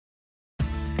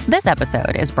This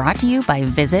episode is brought to you by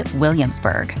Visit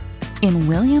Williamsburg. In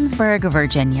Williamsburg,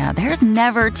 Virginia, there's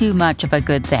never too much of a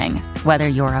good thing. Whether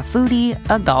you're a foodie,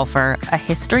 a golfer, a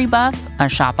history buff, a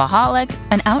shopaholic,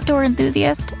 an outdoor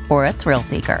enthusiast, or a thrill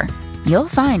seeker, you'll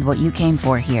find what you came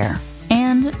for here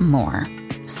and more.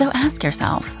 So ask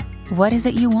yourself, what is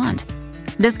it you want?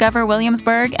 Discover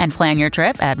Williamsburg and plan your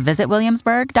trip at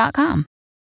visitwilliamsburg.com.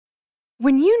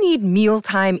 When you need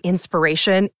mealtime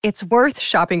inspiration, it's worth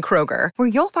shopping Kroger, where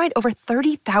you'll find over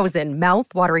 30,000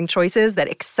 mouth-watering choices that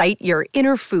excite your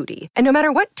inner foodie. And no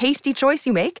matter what tasty choice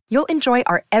you make, you'll enjoy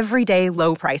our everyday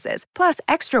low prices, plus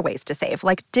extra ways to save,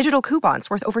 like digital coupons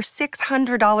worth over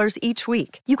 $600 each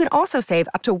week. You can also save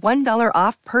up to $1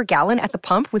 off per gallon at the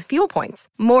pump with fuel points.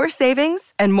 More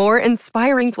savings and more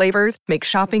inspiring flavors make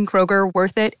shopping Kroger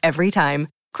worth it every time.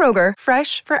 Kroger,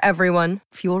 fresh for everyone.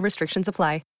 Fuel restrictions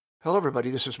apply. Hello, everybody.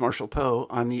 This is Marshall Poe.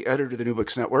 I'm the editor of the New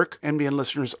Books Network. NBN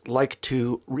listeners like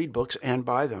to read books and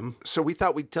buy them. So we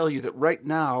thought we'd tell you that right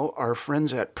now, our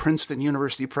friends at Princeton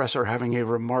University Press are having a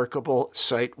remarkable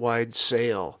site-wide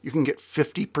sale. You can get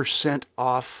 50%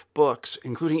 off books,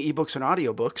 including ebooks and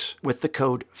audiobooks, with the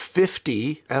code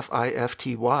 50,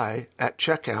 F-I-F-T-Y, at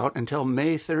checkout until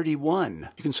May 31.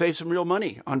 You can save some real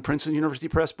money on Princeton University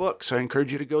Press books. I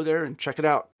encourage you to go there and check it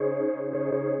out.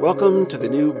 Welcome to the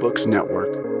New Books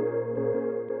Network.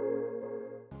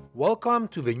 Welcome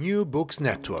to the New Books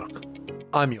Network.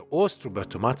 I'm your host,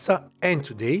 Roberto Mazza, and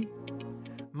today,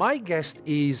 my guest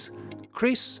is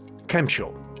Chris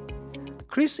Kempshall.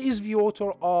 Chris is the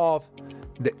author of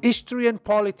The History and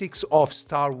Politics of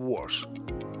Star Wars,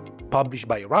 published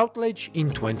by Routledge in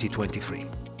 2023.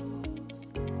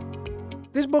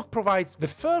 This book provides the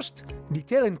first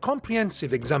detailed and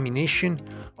comprehensive examination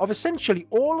of essentially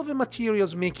all of the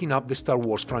materials making up the Star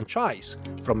Wars franchise,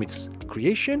 from its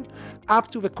creation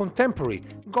up to the contemporary,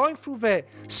 going through the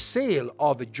sale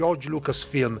of the George Lucas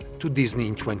film to Disney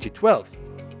in 2012.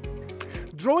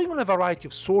 Drawing on a variety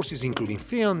of sources including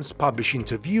films, published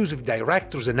interviews with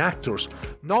directors and actors,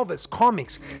 novels,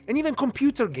 comics, and even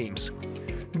computer games,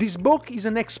 this book is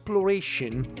an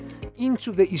exploration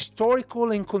into the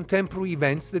historical and contemporary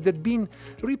events that had been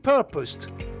repurposed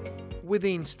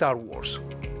within Star Wars.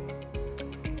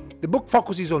 The book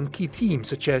focuses on key themes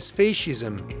such as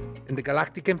fascism and the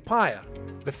Galactic Empire,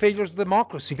 the failures of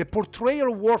democracy, the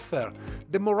portrayal of warfare,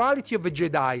 the morality of the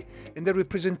Jedi, and the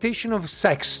representation of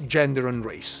sex, gender, and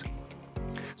race.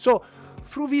 So,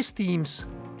 through these themes,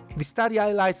 the study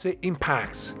highlights the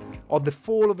impacts of the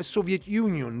fall of the Soviet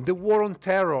Union, the war on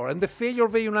terror, and the failure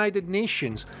of the United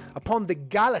Nations upon the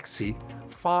galaxy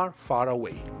far, far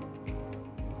away.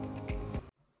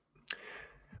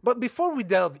 But before we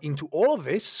delve into all of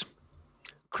this,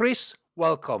 Chris,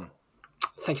 welcome.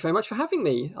 Thank you very much for having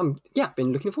me.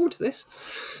 Been looking forward to this.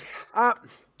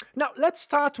 Now, let's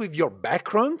start with your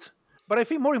background, but I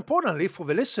think more importantly for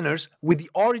the listeners, with the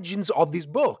origins of this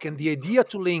book and the idea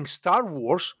to link Star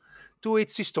Wars to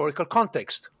its historical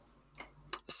context.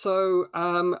 So,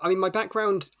 my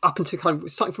background up until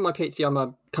starting from my PhD, I'm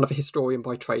a kind of a historian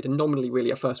by trade and nominally really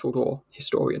a First World War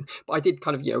historian. But I did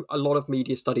a lot of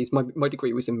media studies. My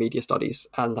degree was in media studies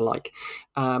and the like.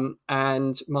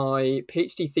 And my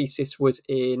PhD thesis was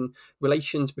in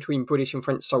relations between British and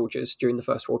French soldiers during the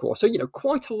First World War. So,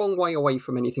 quite a long way away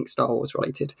from anything Star Wars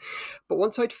related. But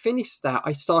once I'd finished that,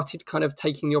 I started kind of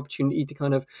taking the opportunity to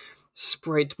kind of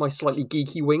spread my slightly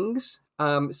geeky wings.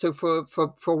 So for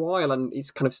a while, and it's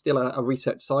kind of still a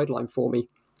research sideline for me,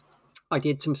 I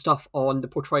did some stuff on the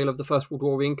portrayal of the First World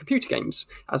War in computer games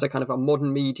as a kind of a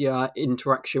modern media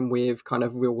interaction with kind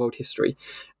of real world history.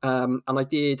 And I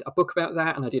did a book about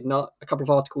that, and I did a couple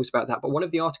of articles about that. But one of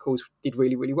the articles did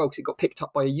really, really well because it got picked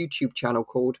up by a YouTube channel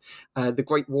called The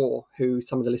Great War, who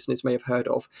some of the listeners may have heard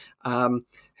of,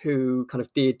 who kind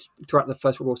of did, throughout the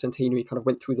First World War centenary, kind of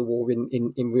went through the war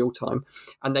in real time.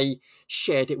 And they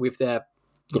shared it with their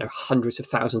hundreds of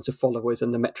thousands of followers,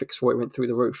 and the metrics for it went through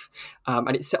the roof.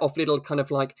 And it set off little kind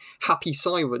of like happy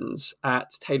sirens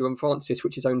at Taylor and Francis,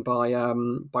 which is owned by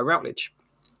Routledge.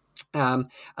 And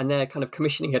their kind of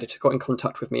commissioning editor got in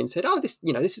contact with me and said, this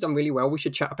is done really well. We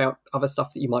should chat about other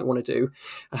stuff that you might want to do.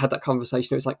 And had that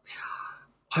conversation. It was like,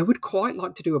 I would quite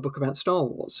like to do a book about Star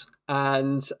Wars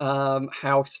and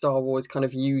how Star Wars kind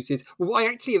of uses... Well, what I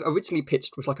actually originally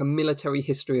pitched was like a military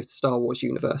history of the Star Wars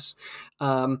universe.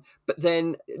 But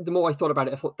then the more I thought about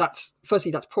it, I thought that's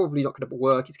probably not going to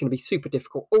work. It's going to be super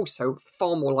difficult. Also,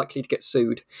 far more likely to get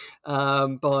sued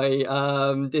by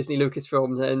Disney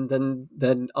Lucasfilm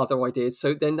than other ideas.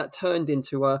 So then that turned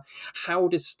into how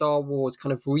does Star Wars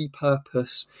kind of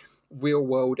repurpose real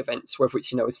world events, whether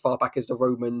it's as far back as the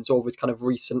Romans or as kind of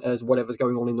recent as whatever's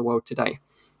going on in the world today.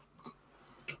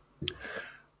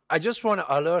 I just want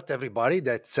to alert everybody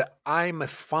that I'm a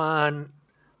fan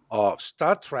of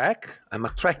Star Trek. I'm a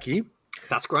Trekkie.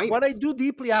 That's great. But I do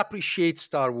deeply appreciate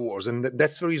Star Wars, and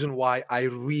that's the reason why I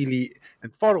really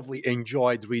and thoroughly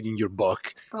enjoyed reading your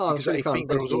book. Oh, that's Because really I kind. think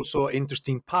there was also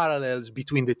interesting parallels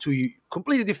between the two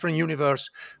completely different universe,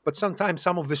 but sometimes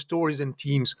some of the stories and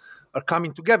themes are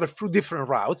coming together through different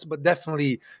routes. But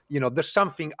definitely, there's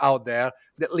something out there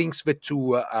that links the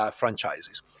two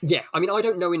franchises. Yeah, I mean, I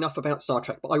don't know enough about Star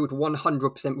Trek, but I would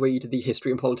 100% read the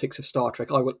history and politics of Star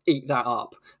Trek. I will eat that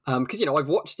up because I've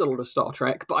watched a lot of Star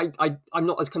Trek, but I'm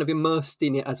not as kind of immersed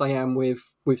in it as I am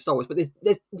with Star Wars. But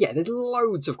there's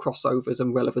loads of crossovers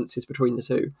and relevances between the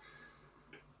two.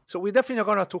 So we're definitely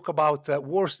going to talk about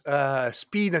warp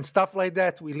speed and stuff like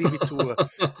that. We leave it to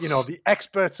the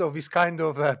experts of this kind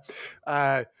of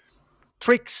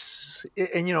tricks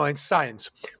and science.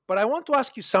 But I want to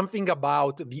ask you something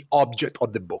about the object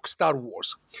of the book, Star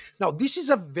Wars. Now, this is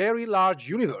a very large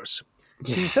universe.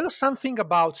 Yeah. Can you tell us something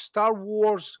about Star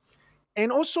Wars and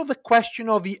also the question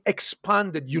of the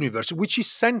expanded universe, which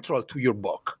is central to your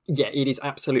book? Yeah, it is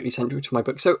absolutely central to my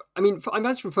book. So, I mean, I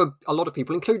imagine for a lot of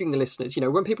people, including the listeners,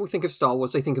 when people think of Star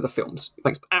Wars, they think of the films. It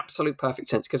makes absolute perfect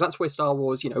sense because that's where Star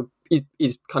Wars,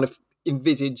 is kind of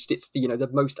envisaged. It's the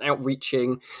most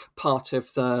outreaching part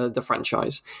of the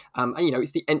franchise, and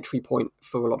it's the entry point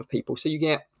for a lot of people. So you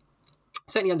get,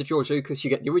 certainly under George Lucas, you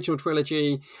get the original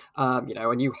trilogy, A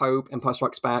New Hope, Empire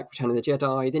Strikes Back, Return of the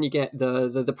Jedi. Then you get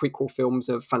the prequel films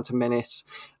of Phantom Menace,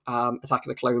 Attack of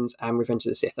the Clones, and Revenge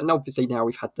of the Sith. And obviously now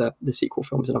we've had the sequel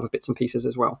films and other bits and pieces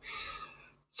as well.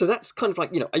 So that's kind of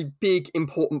like, a big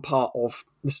important part of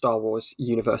the Star Wars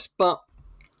universe. But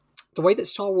the way that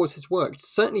Star Wars has worked,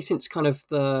 certainly since kind of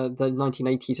the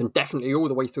 1980s and definitely all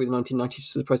the way through the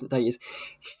 1990s to the present day, is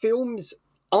films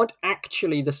aren't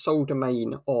actually the sole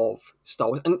domain of Star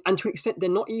Wars. And to an extent, they're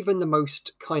not even the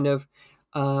most kind of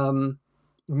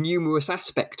numerous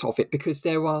aspect of it, because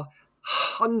there are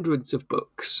hundreds of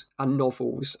books and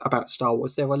novels about Star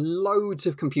Wars. There are loads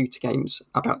of computer games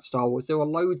about Star Wars. There are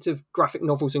loads of graphic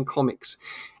novels and comics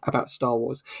about Star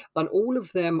Wars. And all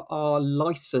of them are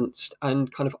licensed and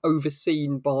kind of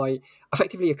overseen by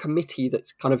effectively a committee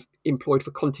that's kind of employed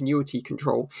for continuity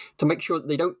control to make sure that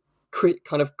they don't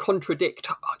kind of contradict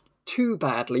too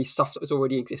badly stuff that has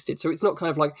already existed. So it's not kind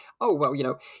of like, oh, well,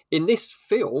 in this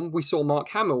film we saw Mark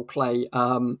Hamill play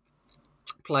Luke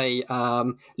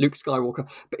Skywalker,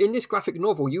 but in this graphic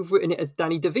novel you've written it as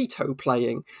Danny DeVito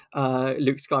playing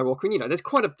Luke Skywalker, and there's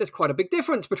quite a big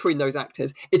difference between those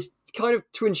actors. It's kind of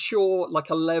to ensure like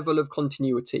a level of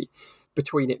continuity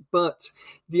between it. But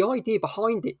the idea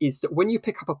behind it is that when you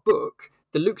pick up a book,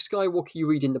 the Luke Skywalker you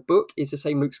read in the book is the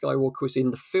same Luke Skywalker as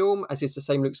in the film, as is the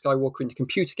same Luke Skywalker in the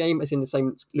computer game, as in the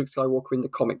same Luke Skywalker in the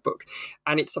comic book.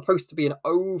 And it's supposed to be an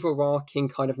overarching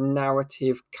kind of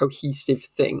narrative, cohesive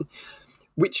thing,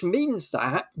 which means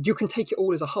that you can take it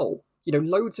all as a whole.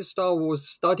 Loads of Star Wars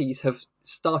studies have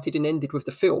started and ended with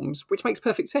the films, which makes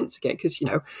perfect sense again, because, you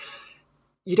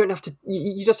don't have to,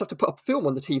 you just have to put a film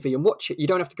on the TV and watch it. You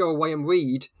don't have to go away and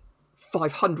read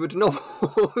 500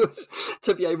 novels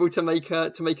to be able to make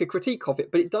a critique of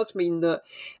it. But it does mean that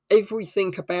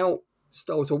everything about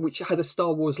Star Wars, or which has a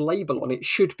Star Wars label on it,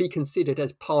 should be considered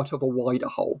as part of a wider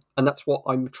whole. And that's what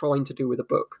I'm trying to do with the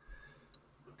book.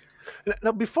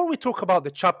 Now, before we talk about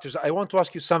the chapters, I want to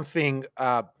ask you something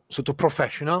sort of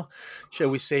professional, shall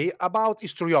we say, about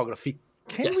historiography.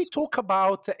 Can we talk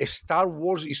about a Star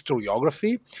Wars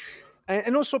historiography?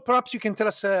 And also, perhaps you can tell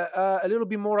us a little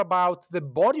bit more about the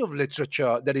body of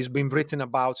literature that has been written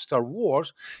about Star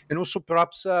Wars, and also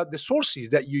perhaps the sources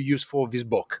that you use for this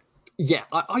book. Yeah,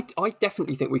 I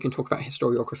definitely think we can talk about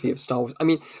historiography of Star Wars. I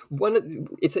mean,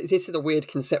 this is a weird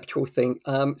conceptual thing.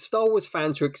 Star Wars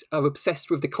fans are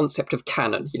obsessed with the concept of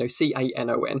canon,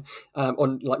 CANON,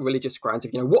 on like religious grounds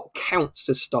of, what counts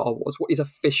as Star Wars, what is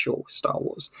official Star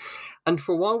Wars. And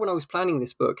for a while when I was planning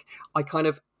this book, I kind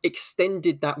of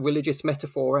extended that religious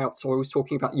metaphor out. So I was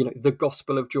talking about, the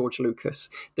gospel of George Lucas,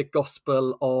 the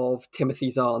gospel of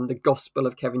Timothy Zahn, the gospel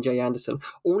of Kevin J. Anderson,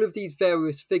 all of these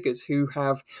various figures who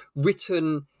have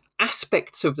written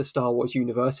aspects of the Star Wars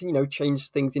universe and,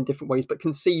 changed things in different ways, but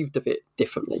conceived of it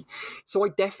differently. So I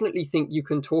definitely think you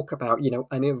can talk about,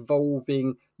 an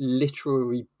evolving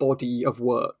literary body of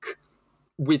work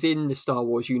within the Star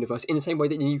Wars universe, in the same way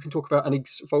that you can talk about an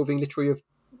evolving literary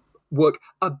work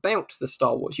about the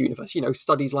Star Wars universe,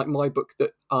 studies like my book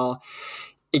that are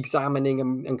examining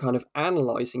and kind of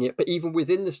analysing it. But even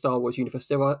within the Star Wars universe,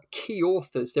 there are key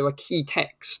authors, there are key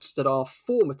texts that are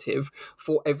formative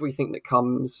for everything that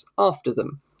comes after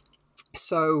them.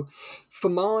 So for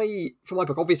my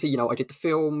book, obviously, I did the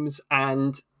films,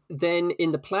 and then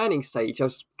in the planning stage, I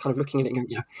was kind of looking at it and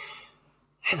going,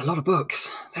 there's a lot of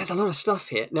books. There's a lot of stuff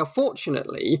here. Now,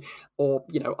 fortunately, or,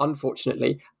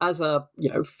 unfortunately, as a,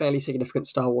 fairly significant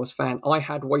Star Wars fan, I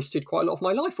had wasted quite a lot of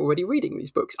my life already reading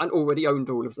these books and already owned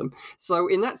all of them. So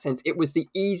in that sense, it was the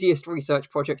easiest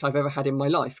research project I've ever had in my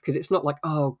life, because it's not like,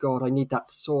 oh God, I need that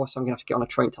source. I'm going to have to get on a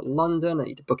train to London. I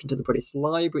need to book into the British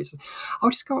Library. I'll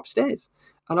just go upstairs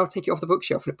and I'll take it off the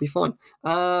bookshelf and it'll be fine.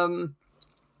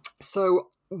 So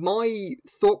my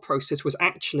thought process was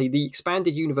actually the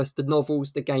expanded universe, the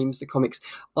novels, the games, the comics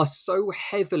are so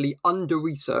heavily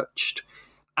under-researched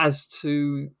as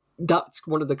to, that's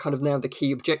one of the kind of now the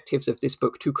key objectives of this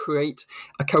book, to create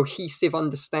a cohesive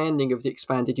understanding of the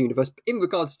expanded universe in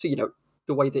regards to,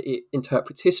 the way that it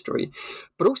interprets history,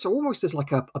 but also almost as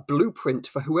like a blueprint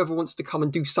for whoever wants to come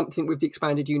and do something with the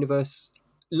expanded universe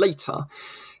later.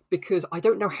 Because I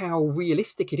don't know how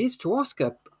realistic it is to ask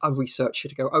a researcher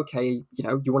to go, okay,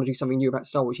 you want to do something new about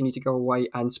Star Wars, you need to go away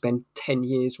and spend 10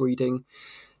 years reading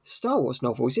Star Wars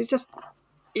novels.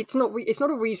 It's not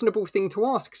a reasonable thing to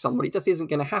ask someone. It just isn't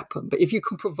going to happen. But if you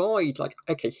can provide, like,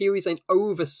 okay, here is an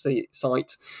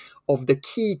oversight of the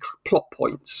key plot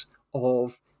points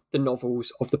of the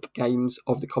novels, of the games,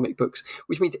 of the comic books,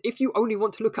 which means if you only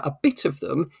want to look at a bit of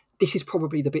them, this is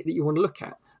probably the bit that you want to look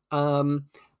at.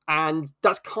 And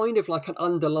that's kind of like an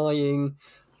underlying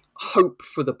hope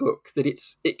for the book, that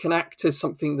it can act as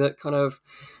something that kind of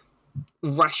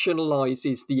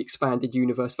rationalizes the expanded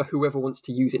universe for whoever wants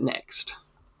to use it next.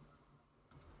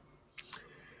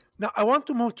 Now, I want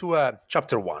to move to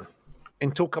chapter 1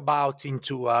 and talk about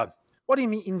into what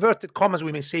in inverted commas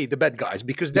we may say the bad guys,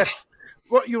 because that's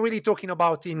what you're really talking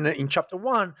about in chapter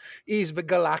 1 is the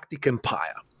Galactic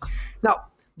Empire. Now,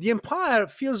 the Empire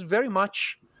feels very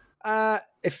much a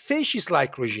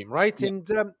fascist-like regime, right?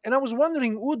 Yeah. And I was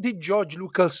wondering, what did George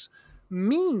Lucas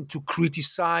mean to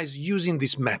criticize using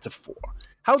this metaphor?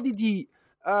 How did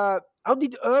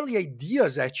early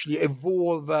ideas actually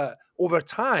evolve over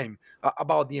time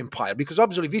about the empire? Because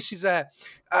obviously this is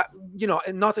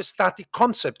not a static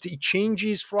concept. It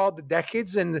changes throughout the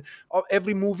decades, and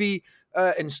every movie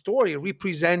and story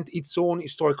represent its own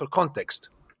historical context.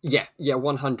 Yeah,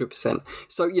 100%.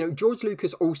 So, George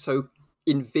Lucas also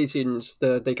envisions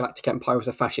the Galactic Empire as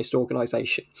a fascist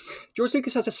organization. George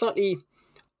Lucas has a slightly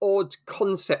odd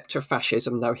concept of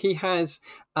fascism, though. He has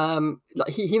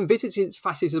he envisages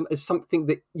fascism as something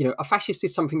that, a fascist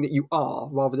is something that you are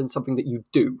rather than something that you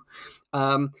do.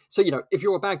 So if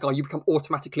you're a bad guy, you become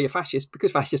automatically a fascist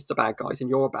because fascists are bad guys, and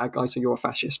you're a bad guy, so you're a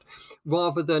fascist.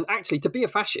 Rather than actually, to be a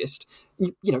fascist,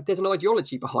 there's an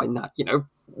ideology behind that.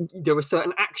 There are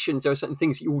certain actions, there are certain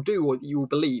things that you will do or that you will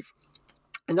believe.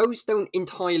 And those don't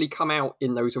entirely come out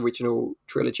in those original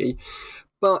trilogy.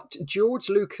 But George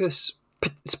Lucas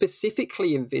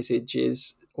specifically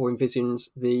envisions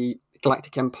the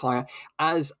Galactic Empire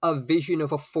as a vision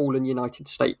of a fallen United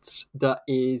States that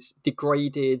is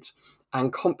degraded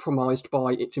and compromised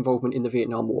by its involvement in the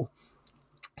Vietnam War.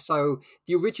 So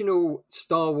the original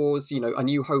Star Wars, A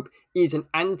New Hope, is an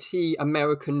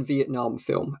anti-American Vietnam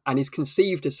film and is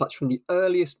conceived as such from the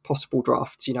earliest possible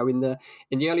drafts. In the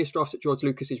earliest drafts that George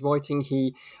Lucas is writing,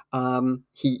 he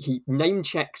name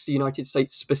checks the United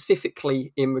States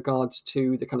specifically in regards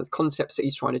to the kind of concepts that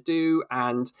he's trying to do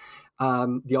and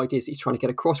the ideas that he's trying to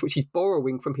get across, which he's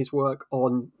borrowing from his work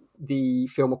on the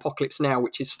film Apocalypse Now,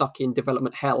 which is stuck in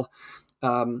development hell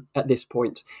at this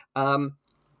point.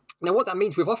 Now, what that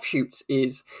means with offshoots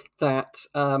is that,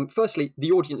 firstly,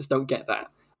 the audience don't get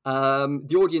that.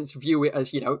 The audience view it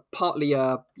as, partly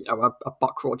a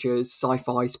Buck Rogers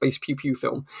sci-fi space pew-pew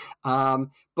film,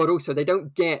 but also they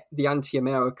don't get the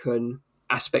anti-American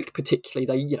aspect particularly.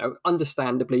 They,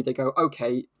 understandably, they go,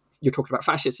 okay, you're talking about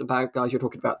fascists and bad guys, you're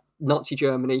talking about Nazi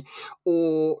Germany,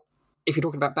 or if you're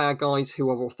talking about bad guys who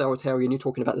are authoritarian, you're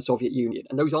talking about the Soviet Union.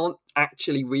 And those aren't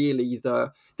actually really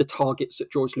the targets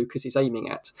that George Lucas is aiming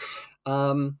at.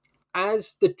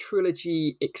 As the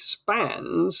trilogy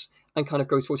expands and kind of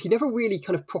goes forward, he never really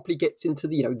kind of properly gets into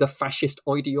the fascist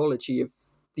ideology of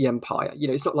the Empire.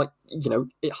 It's not like,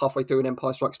 halfway through an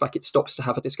Empire Strikes Back, it stops to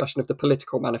have a discussion of the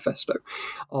political manifesto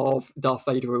of Darth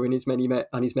Vader and his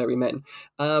merry men.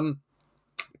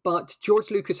 But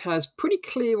George Lucas has pretty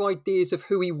clear ideas of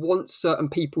who he wants certain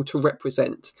people to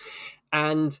represent.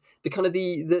 And the kind of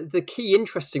the key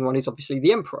interesting one is obviously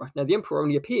the Emperor. Now, the Emperor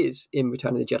only appears in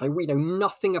Return of the Jedi. We know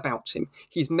nothing about him.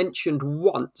 He's mentioned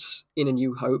once in A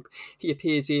New Hope. He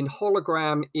appears in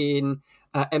hologram in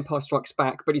Empire Strikes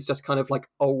Back, but he's just kind of like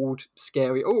old,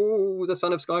 scary. Oh, the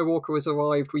son of Skywalker has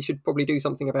arrived. We should probably do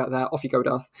something about that. Off you go,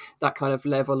 Darth. That kind of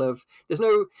level of there's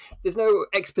no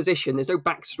exposition, there's no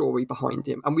backstory behind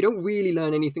him, and we don't really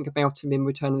learn anything about him in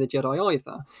Return of the Jedi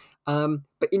either.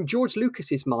 But in George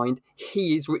Lucas's mind,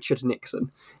 he is Richard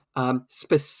Nixon.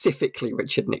 Specifically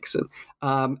Richard Nixon.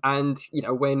 And,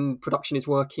 when production is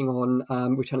working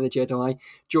on Return of the Jedi,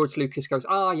 George Lucas goes,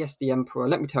 yes, the Emperor.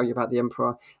 Let me tell you about the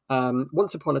Emperor.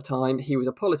 Once upon a time, he was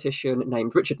a politician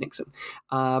named Richard Nixon.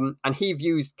 And he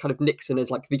views kind of Nixon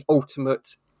as like the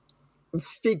ultimate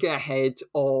figurehead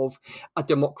of a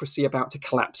democracy about to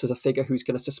collapse, as a figure who's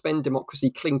going to suspend democracy,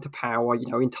 cling to power,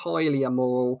 entirely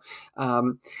immoral. I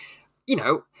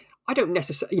don't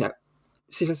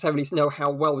necessarily know how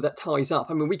well that ties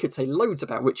up. I mean, we could say loads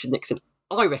about Richard Nixon.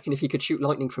 I reckon if he could shoot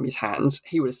lightning from his hands,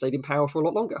 he would have stayed in power for a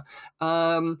lot longer.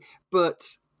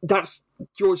 But that's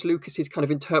George Lucas's kind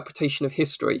of interpretation of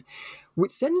history,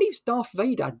 which then leaves Darth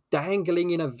Vader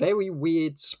dangling in a very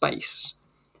weird space,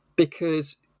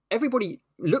 because everybody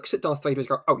looks at Darth Vader and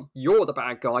goes, oh, you're the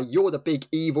bad guy, you're the big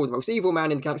evil, the most evil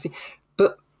man in the galaxy.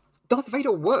 But Darth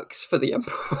Vader works for the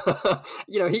Emperor.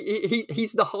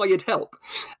 He's the hired help.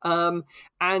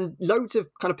 And loads of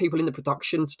kind of people in the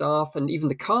production staff and even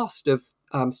the cast of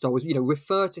Star Wars,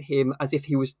 refer to him as if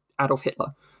he was Adolf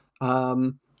Hitler.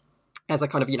 As a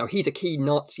kind of, he's a key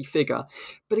Nazi figure.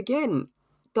 But again,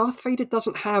 Darth Vader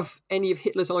doesn't have any of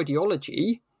Hitler's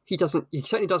ideology. He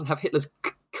certainly doesn't have Hitler's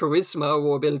charisma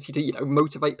or ability to,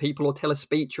 motivate people or tell a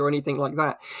speech or anything like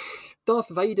that. Darth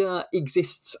Vader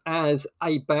exists as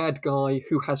a bad guy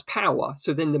who has power.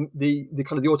 So then the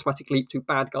kind of the automatic leap to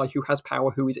bad guy who has power,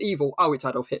 who is evil. Oh, it's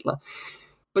Adolf Hitler.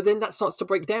 But then that starts to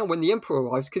break down when the Emperor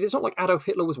arrives, because it's not like Adolf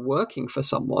Hitler was working for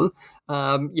someone,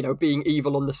 being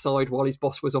evil on the side while his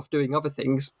boss was off doing other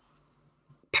things.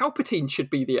 Palpatine should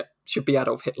be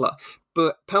Adolf Hitler,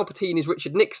 but Palpatine is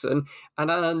Richard Nixon,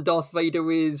 and Darth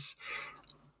Vader is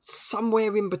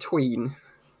somewhere in between.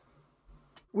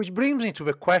 Which brings me to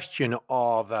the question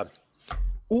of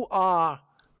who are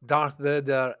Darth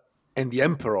Vader and the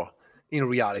Emperor in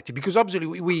reality? Because obviously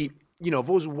we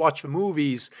those who watch the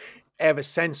movies have a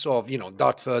sense of,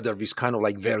 Darth Vader, this kind of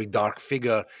like very dark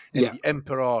figure, and the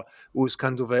Emperor who's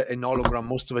kind of an hologram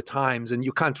most of the times, and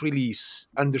you can't really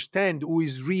understand who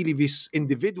is really this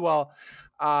individual.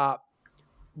 But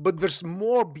there's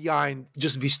more behind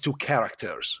just these two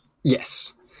characters.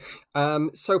 Yes.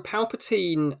 So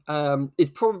Palpatine is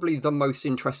probably the most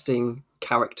interesting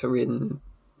character in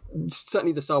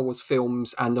certainly the Star Wars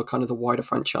films and the kind of the wider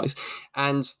franchise.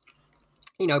 And,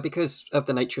 because of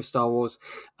the nature of Star Wars,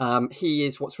 he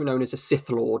is what's known as a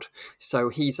Sith Lord. So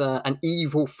he's an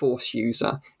evil Force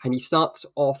user. And he starts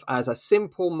off as a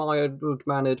simple,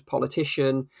 mild-mannered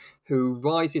politician who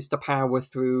rises to power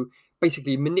through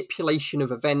basically manipulation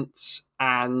of events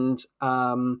and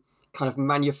kind of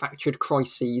manufactured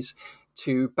crises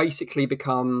to basically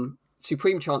become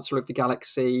Supreme Chancellor of the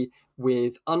Galaxy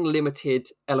with unlimited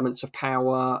elements of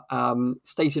power,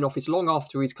 stays in office long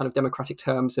after his kind of democratic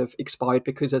terms have expired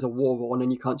because there's a war on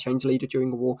and you can't change the leader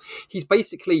during a war. He's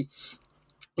basically,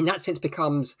 in that sense,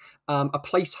 becomes a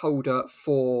placeholder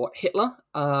for Hitler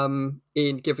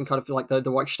in given kind of like the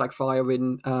Reichstag fire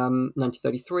in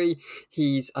 1933.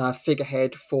 He's a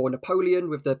figurehead for Napoleon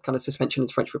with the kind of suspension of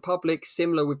the French Republic,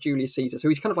 similar with Julius Caesar. So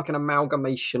he's kind of like an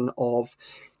amalgamation of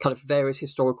kind of various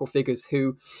historical figures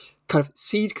who kind of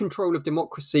seize control of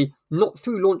democracy, not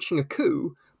through launching a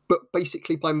coup, but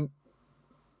basically by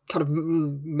kind of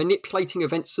manipulating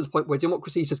events to the point where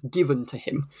democracy is just given to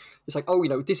him. It's like,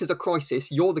 this is a crisis.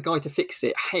 You're the guy to fix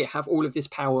it. Hey, have all of this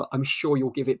power. I'm sure you'll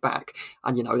give it back.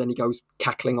 And, then he goes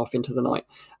cackling off into the night.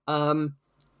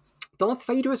 Darth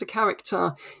Vader as a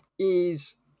character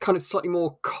is kind of slightly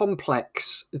more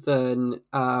complex than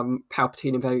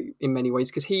Palpatine in many ways,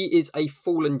 because he is a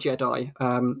fallen Jedi,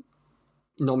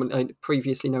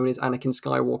 previously known as Anakin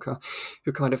Skywalker,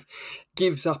 who kind of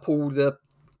gives up all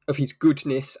of his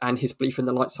goodness and his belief in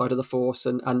the light side of the Force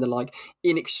and the like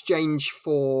in exchange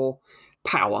for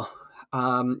power.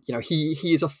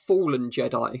 He is a fallen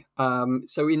Jedi.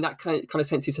 So in that kind of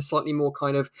sense, he's a slightly more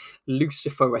kind of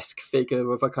Lucifer-esque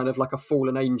figure of a kind of like a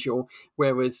fallen angel,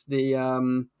 whereas the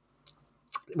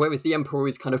Emperor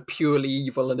is kind of purely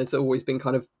evil and has always been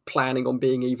kind of planning on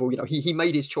being evil. He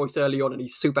made his choice early on and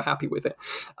he's super happy with it.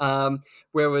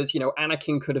 Whereas,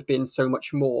 Anakin could have been so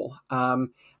much more.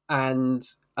 And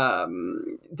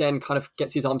then kind of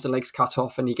gets his arms and legs cut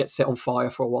off and he gets set on fire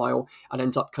for a while and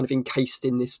ends up kind of encased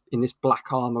in this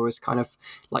black armor as kind of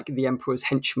like the Emperor's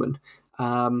henchman.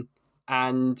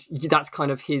 and that's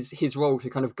kind of his role, to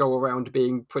kind of go around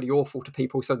being pretty awful to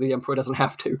people so the Emperor doesn't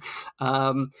have to.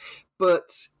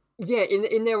 But yeah,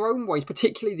 in their own ways,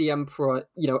 particularly the Emperor,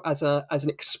 as an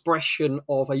expression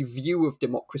of a view of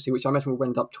democracy, which I imagine we'll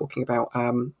end up talking about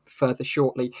further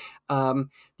shortly.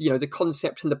 The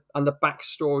concept and the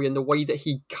backstory and the way that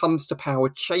he comes to power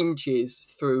changes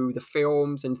through the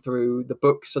films and through the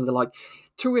books and the like,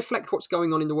 to reflect what's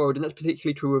going on in the world. And that's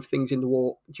particularly true of things in the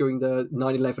war during the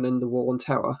 9/11 and the War on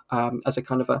Terror. As a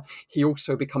kind of he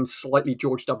also becomes slightly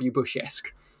George W.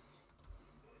 Bush-esque.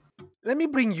 Let me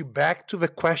bring you back to the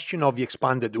question of the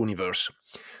expanded universe.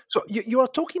 So you are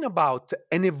talking about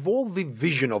an evolving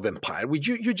vision of empire, which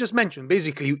you just mentioned.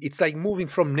 Basically, it's like moving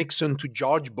from Nixon to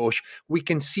George Bush. We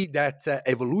can see that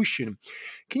evolution.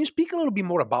 Can you speak a little bit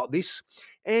more about this?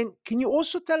 And can you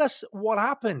also tell us what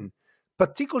happened,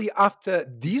 particularly after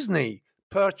Disney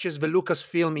purchased the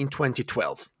Lucasfilm in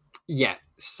 2012? Yeah.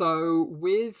 So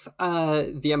with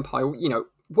the Empire,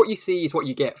 what you see is what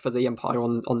you get for the Empire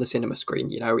on the cinema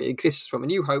screen. It exists from A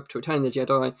New Hope to Return of the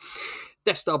Jedi.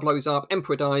 Death Star blows up,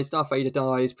 Emperor dies, Darth Vader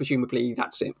dies, presumably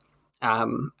that's it.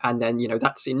 And then,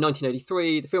 that's in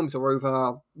 1983, the films are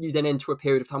over. You then enter a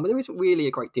period of time where there isn't really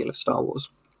a great deal of Star Wars.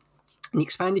 And the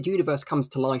expanded universe comes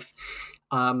to life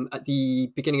at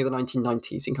the beginning of the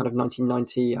 1990s, in kind of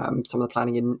 1990, some of the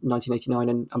planning in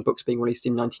 1989 and books being released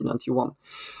in 1991.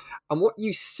 And what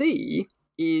you see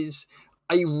is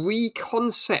a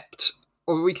reconcept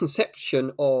or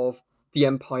reconception of the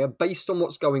Empire based on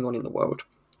what's going on in the world.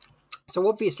 So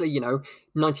obviously,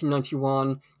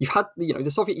 1991, you've had,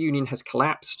 the Soviet Union has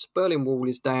collapsed, Berlin Wall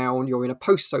is down, you're in a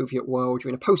post-Soviet world, you're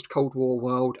in a post-Cold War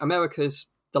world, America's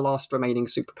the last remaining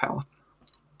superpower.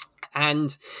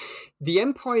 And the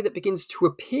empire that begins to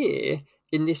appear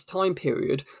in this time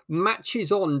period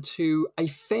matches on to a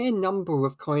fair number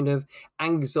of kind of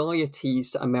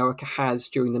anxieties that America has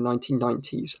during the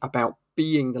 1990s about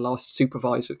being the last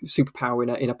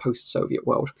superpower in a post-Soviet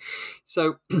world.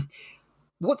 So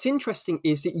what's interesting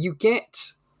is that you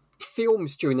get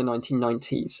films during the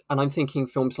 1990s, and I'm thinking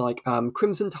films like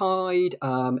Crimson Tide,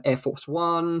 Air Force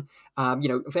One,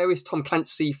 various Tom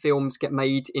Clancy films get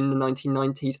made in the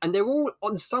 1990s, and they're all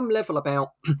on some level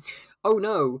about, oh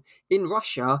no, in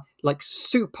Russia, like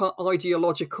super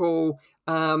ideological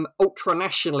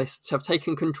ultra-nationalists have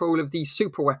taken control of these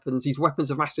super weapons, these weapons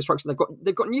of mass destruction.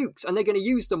 They've got nukes, and they're going to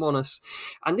use them on us,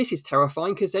 and this is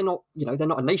terrifying because they're not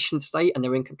a nation state, and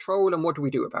they're in control. And what do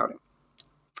we do about it?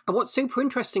 And what's super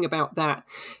interesting about that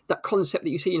concept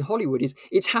that you see in Hollywood is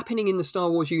it's happening in the Star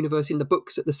Wars universe in the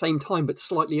books at the same time, but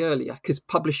slightly earlier, because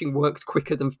publishing works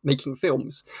quicker than making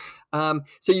films.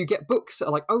 So you get books that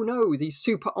are like, oh no, these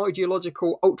super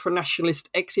ideological, ultra-nationalist,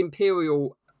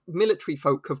 ex-imperial military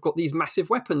folk have got these massive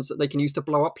weapons that they can use to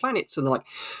blow up planets. And they're like,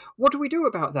 what do we do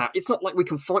about that? It's not like we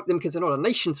can fight them because they're not a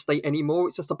nation state anymore.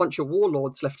 It's just a bunch of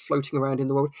warlords left floating around in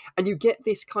the world. And you get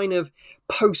this kind of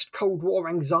post-Cold War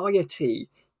anxiety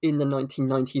in the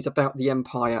 1990s about the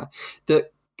empire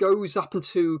that goes up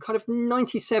into kind of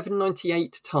 97,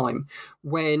 98 time,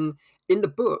 when in the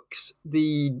books,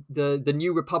 the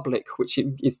New Republic, which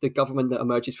is the government that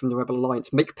emerges from the Rebel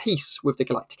Alliance, make peace with the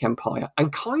Galactic Empire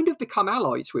and kind of become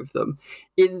allies with them.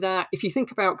 In that, if you think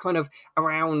about kind of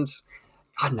around,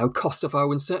 I don't know,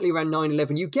 Kosovo and certainly around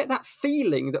 9/11, you get that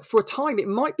feeling that for a time it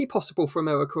might be possible for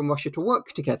America and Russia to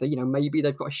work together. Maybe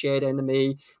they've got a shared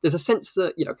enemy. There's a sense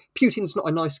that, Putin's not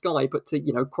a nice guy, but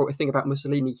to, quote a thing about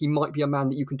Mussolini, he might be a man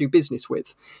that you can do business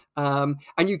with. And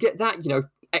you get that,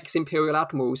 ex-imperial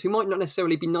admirals who might not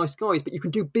necessarily be nice guys, but you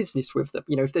can do business with them.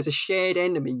 If there's a shared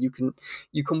enemy, you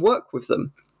can work with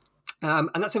them. And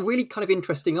that's a really kind of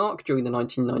interesting arc during the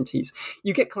 1990s.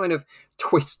 You get kind of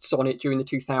twists on it during the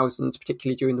 2000s,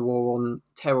 particularly during the War on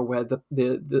Terror, where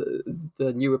the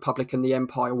New Republic and the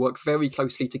Empire work very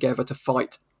closely together to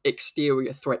fight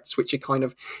exterior threats, which are kind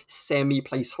of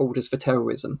semi-placeholders for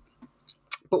terrorism.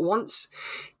 But once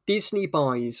Disney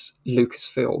buys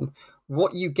Lucasfilm,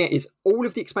 what you get is all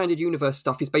of the expanded universe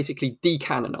stuff is basically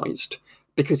decanonized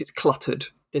because it's cluttered.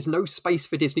 There's no space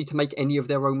for Disney to make any of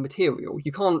their own material.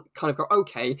 You can't kind of go,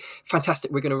 okay, fantastic,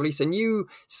 we're going to release a new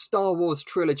Star Wars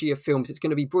trilogy of films. It's going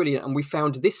to be brilliant. And we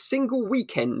found this single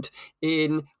weekend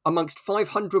in amongst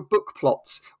 500 book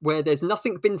plots where there's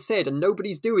nothing been said and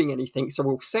nobody's doing anything. So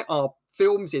we'll set our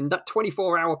films in that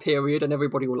 24-hour period and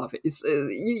everybody will love it. It's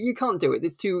you can't do it.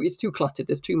 It's too cluttered.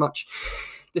 There's too much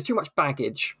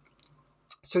baggage.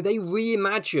 So they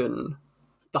reimagine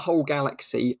the whole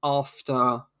galaxy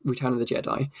after Return of the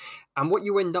Jedi. And what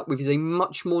you end up with is a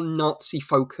much more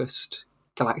Nazi-focused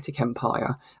galactic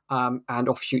empire, and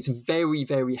offshoots, very,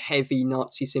 very heavy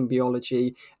Nazi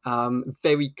symbology,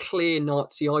 very clear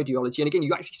Nazi ideology. And again,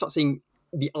 you actually start seeing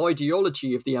the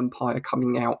ideology of the empire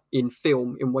coming out in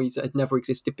film in ways that had never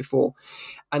existed before.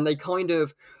 And they kind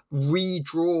of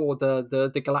redraw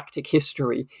the galactic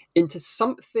history into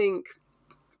something,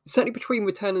 certainly between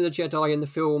Return of the Jedi and the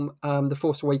film The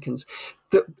Force Awakens,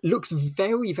 that looks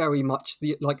very, very much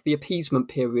like the appeasement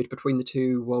period between the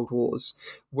two world wars,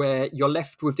 where you're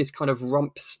left with this kind of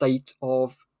rump state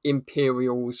of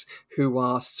Imperials who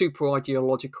are super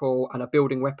ideological and are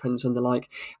building weapons and the like,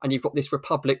 and you've got this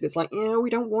republic that's like, yeah,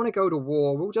 we don't want to go to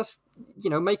war, we'll just,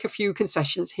 make a few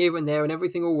concessions here and there and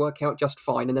everything will work out just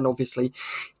fine. And then obviously it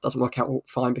doesn't work out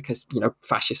fine because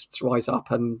fascists rise up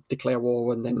and declare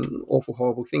war, and then awful,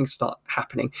 horrible things start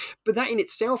happening. But that in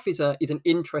itself is an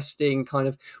interesting kind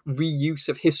of reuse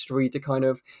of history to kind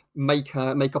of make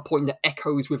a point that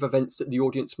echoes with events that the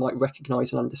audience might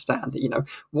recognize and understand, that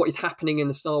what is happening in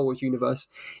the Star Wars universe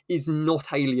is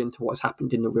not alien to what's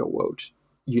happened in the real world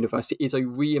universe. It is a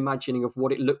reimagining of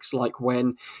what it looks like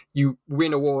when you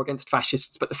win a war against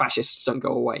fascists, but the fascists don't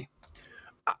go away.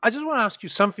 I just want to ask you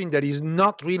something that is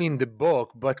not really in the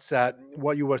book, but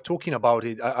while you were talking about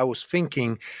it, I was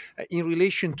thinking in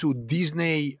relation to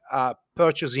Disney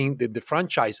purchasing the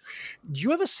franchise. Do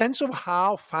you have a sense of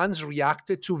how fans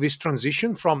reacted to this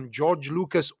transition from George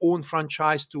Lucas' own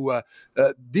franchise to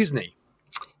Disney?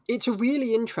 It's a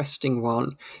really interesting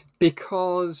one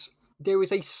because there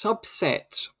is a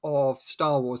subset of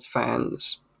Star Wars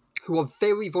fans who are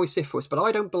very vociferous, but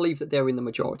I don't believe that they're in the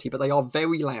majority, but they are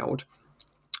very loud,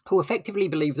 who effectively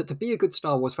believe that to be a good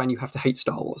Star Wars fan, you have to hate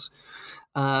Star Wars.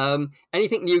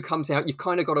 Anything new comes out, you've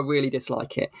kind of got to really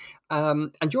dislike it.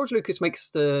 And George Lucas makes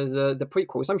the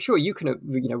prequels. I'm sure you can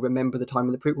remember the time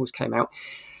when the prequels came out.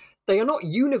 They are not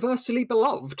universally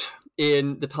beloved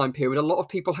in the time period. A lot of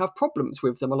people have problems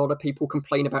with them. A lot of people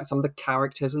complain about some of the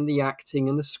characters and the acting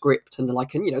and the script and the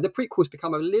like. And, the prequels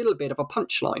become a little bit of a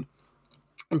punchline.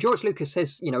 And George Lucas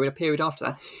says, in a period after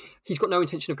that, he's got no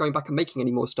intention of going back and making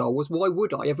any more Star Wars. Why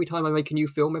would I? Every time I make a new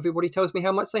film, everybody tells me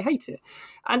how much they hate it.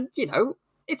 And,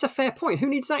 it's a fair point. Who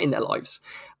needs that in their lives?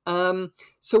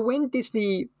 So when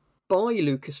Disney buy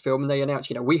Lucasfilm and they announce,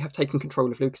 we have taken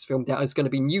control of Lucasfilm, there is going to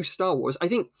be new Star Wars, I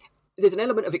think there's an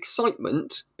element of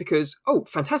excitement because, oh,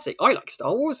 fantastic, I like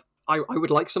Star Wars. I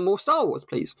would like some more Star Wars,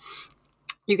 please.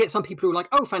 You get some people who are like,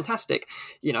 oh, fantastic,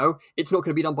 it's not going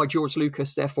to be done by George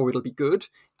Lucas, therefore it'll be good.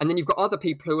 And then you've got other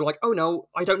people who are like, oh, no,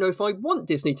 I don't know if I want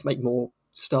Disney to make more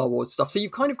Star Wars stuff. So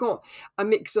you've kind of got a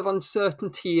mix of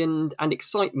uncertainty and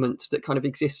excitement that kind of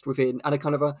exist within, and a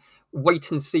kind of a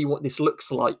wait and see what this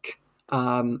looks like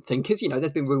thing, because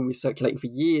there's been rumours circulating for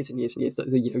years and years and years that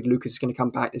Lucas is going to come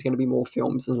back, there's going to be more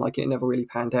films, and it never really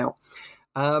panned out.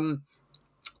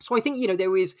 So I think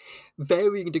there is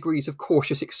varying degrees of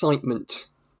cautious excitement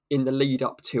in the lead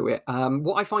up to it.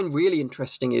 What I find really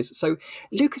interesting is, so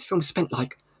Lucasfilm spent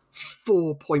like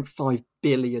 $4.5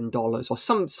 billion or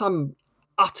some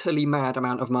utterly mad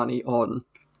amount of money on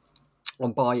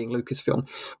buying Lucasfilm.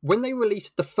 When they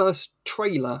released the first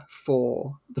trailer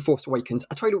for The Force Awakens,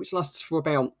 a trailer which lasts for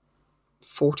about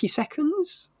 40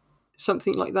 seconds,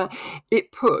 something like that,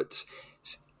 it put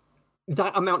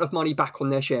that amount of money back on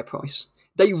their share price.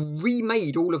 They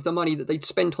remade all of the money that they'd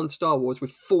spent on Star Wars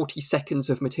with 40 seconds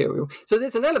of material. So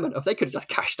there's an element of they could have just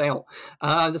cashed out.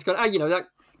 That's gone, that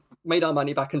made our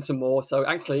money back and some more. So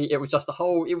actually, it was just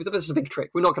a big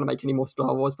trick. We're not going to make any more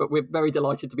Star Wars, but we're very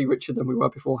delighted to be richer than we were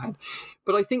beforehand.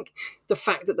 But I think the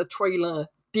fact that the trailer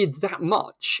did that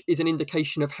much is an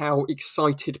indication of how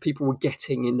excited people were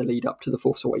getting in the lead up to The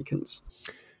Force Awakens.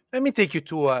 Let me take you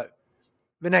to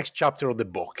the next chapter of the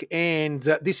book. And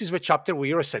this is the chapter where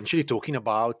you're essentially talking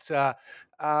about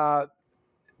the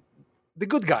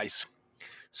good guys.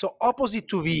 So opposite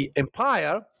to the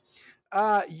Empire,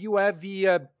 you have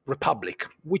the Republic,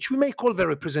 which we may call the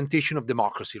representation of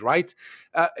democracy, right?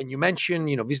 And you mentioned,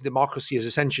 this democracy is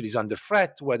essentially under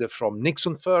threat, whether from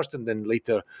Nixon first and then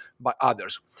later by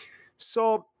others.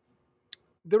 So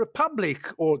the Republic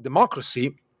or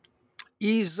democracy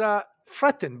is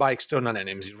threatened by external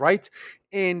enemies, right?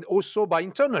 And also by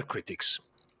internal critics.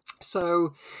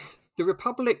 So the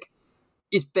Republic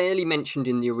is barely mentioned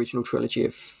in the original trilogy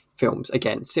of films.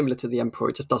 Again, similar to the Emperor,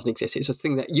 it just doesn't exist. It's a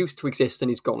thing that used to exist and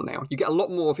is gone now. You get a lot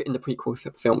more of it in the prequel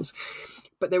films.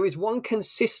 But there is one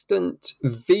consistent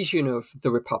vision of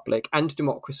the Republic and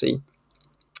democracy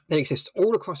that exists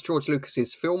all across George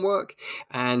Lucas's film work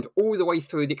and all the way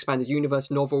through the expanded universe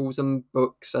novels and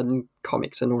books and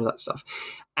comics and all of that stuff.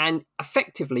 And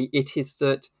effectively, it is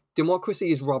that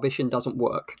democracy is rubbish and doesn't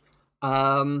work.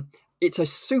 it's a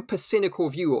super cynical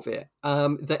view of it,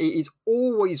 that it is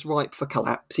always ripe for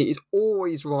collapse. It is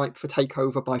always ripe for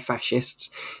takeover by fascists.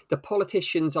 The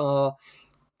politicians are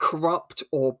corrupt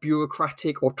or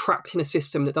bureaucratic or trapped in a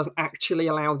system that doesn't actually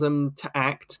allow them to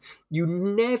act. You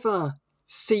never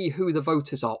see who the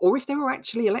voters are, or if there are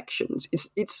actually elections.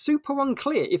 It's super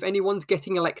unclear if anyone's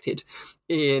getting elected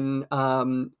in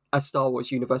a Star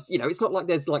Wars universe. You know, it's not like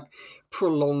there's like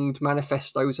prolonged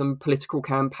manifestos and political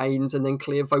campaigns and then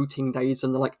clear voting days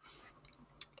and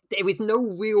there is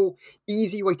no real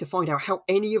easy way to find out how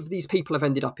any of these people have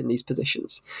ended up in these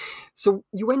positions. So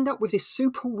you end up with this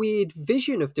super weird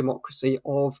vision of democracy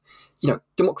of, you know,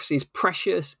 democracy is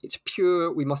precious, it's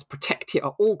pure, we must protect it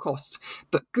at all costs,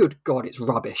 but good God, it's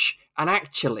rubbish. And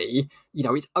actually, you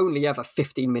know, it's only ever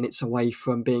 15 minutes away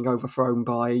from being overthrown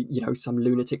by, you know, some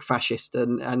lunatic fascist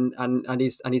and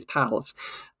his pals.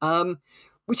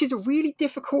 Which is a really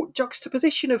difficult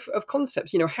juxtaposition of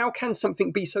concepts. You know, how can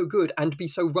something be so good and be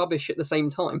so rubbish at the same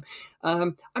time?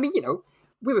 I mean, you know,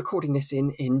 we're recording this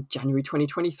in January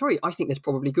 2023. I think there's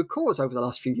probably good cause over the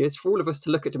last few years for all of us to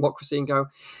look at democracy and go,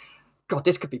 God,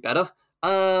 this could be better.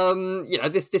 You know,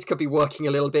 this could be working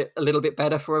a little bit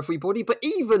better for everybody. But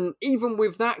even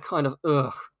with that kind of,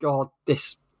 ugh, God,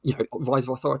 this, you know, rise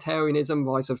of authoritarianism,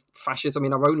 rise of fascism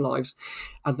in our own lives,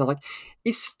 and the like,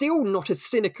 is still not as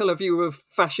cynical a view of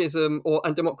fascism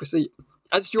and democracy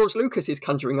as George Lucas is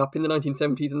conjuring up in the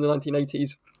 1970s and the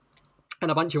 1980s,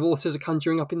 and a bunch of authors are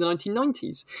conjuring up in the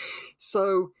 1990s.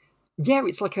 So, yeah,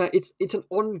 it's like it's an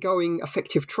ongoing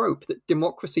effective trope that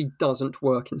democracy doesn't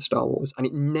work in Star Wars, and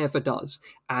it never does.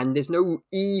 And there's no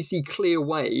easy, clear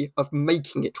way of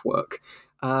making it work.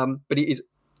 But it is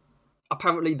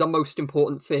apparently the most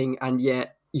important thing, and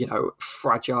yet, you know,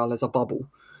 fragile as a bubble.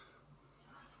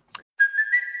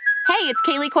 Hey, it's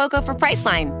Kaylee Cuoco for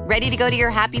Priceline. Ready to go to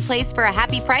your happy place for a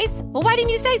happy price? Well, why didn't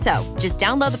you say so? Just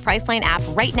download the Priceline app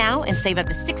right now and save up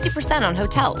to 60% on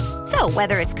hotels. So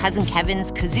whether it's Cousin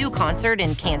Kevin's Kazoo Concert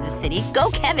in Kansas City, go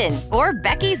Kevin, or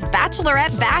Becky's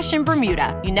Bachelorette Bash in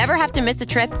Bermuda, you never have to miss a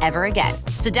trip ever again.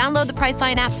 So download the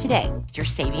Priceline app today. Your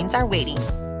savings are waiting.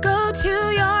 Go to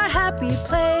your happy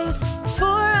place for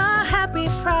a happy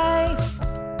price.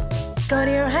 Go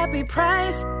to your happy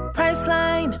price,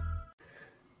 Priceline.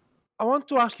 I want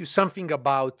to ask you something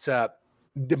about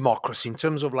democracy in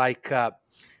terms of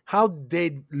how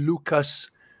did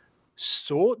Lucas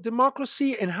saw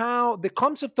democracy and how the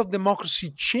concept of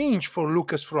democracy changed for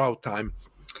Lucas throughout time.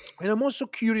 And I'm also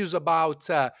curious about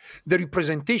the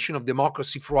representation of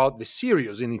democracy throughout the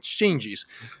series and its changes.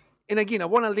 And again, I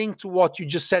want to link to what you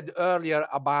just said earlier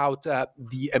about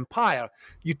the Empire.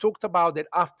 You talked about that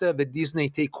after the Disney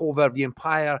takeover, the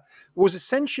Empire was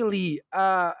essentially,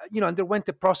 underwent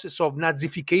a process of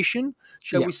Nazification,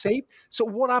 shall we say. So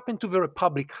what happened to the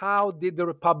Republic? How did the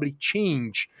Republic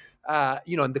change,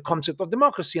 and the concept of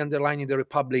democracy underlining the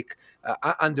Republic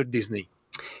under Disney?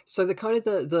 So the kind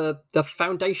of the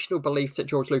foundational belief that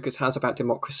George Lucas has about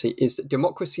democracy is that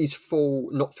democracies fall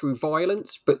not through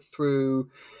violence, but through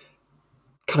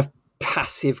kind of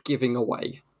passive giving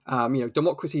away.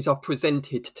 Democracies are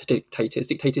presented to dictators.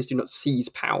 Dictators do not seize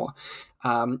power.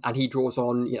 And he draws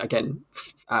on,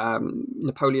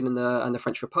 Napoleon and the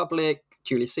French Republic,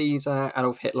 Julius Caesar,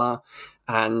 Adolf Hitler,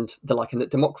 and the like, and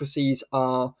that democracies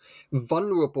are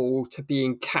vulnerable to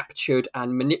being captured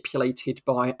and manipulated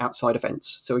by outside events.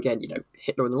 So again,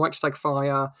 Hitler and the Reichstag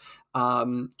fire,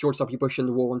 George W. Bush and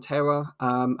the War on Terror,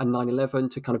 and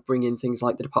 9/11 to kind of bring in things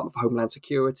like the Department of Homeland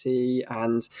Security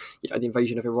and, the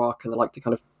invasion of Iraq and the like to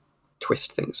kind of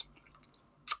twist things.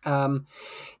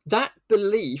 That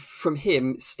belief from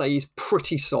him stays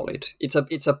pretty solid. It's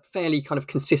a fairly kind of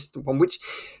consistent one, which,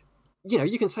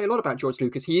 you can say a lot about George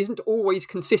Lucas. He isn't always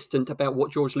consistent about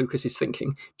what George Lucas is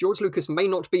thinking. George Lucas may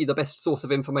not be the best source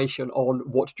of information on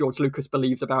what George Lucas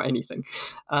believes about anything.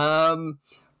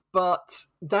 But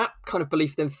that kind of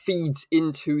belief then feeds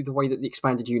into the way that the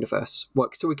expanded universe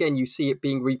works. So again, you see it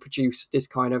being reproduced as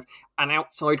kind of an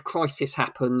outside crisis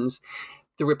happens.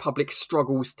 The Republic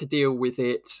struggles to deal with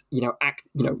it.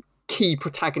 Key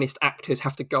protagonist actors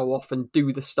have to go off and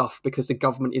do the stuff because the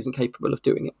government isn't capable of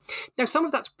doing it. Now, some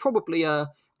of that's probably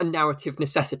a narrative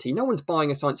necessity. No one's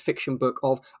buying a science fiction book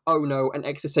of, oh no, an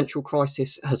existential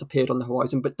crisis has appeared on the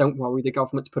horizon, but don't worry, the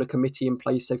government's put a committee in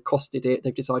place, they've costed it,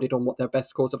 they've decided on what their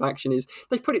best course of action is,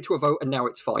 they've put it to a vote, and now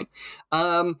it's fine.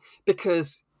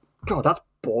 Because, God, that's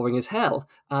boring as hell.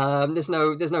 There's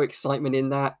no excitement in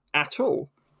that at all.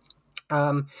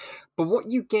 But what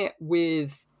you get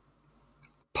with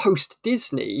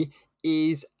post-Disney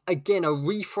is, again, a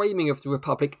reframing of the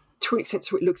Republic to an extent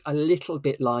so it looks a little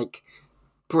bit like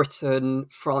Britain,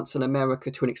 France, and America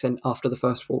to an extent after the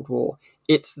First World War.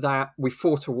 It's that we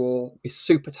fought a war, we're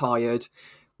super tired,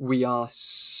 we are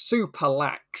super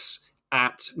lax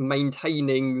at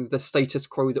maintaining the status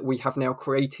quo that we have now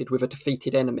created with a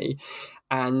defeated enemy,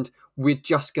 and we're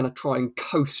just going to try and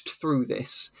coast through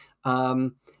this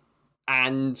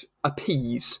and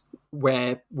appease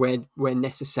where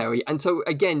necessary. And so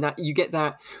again, that you get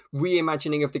that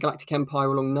reimagining of the Galactic Empire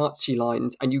along Nazi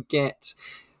lines, and you get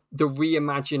the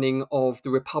reimagining of the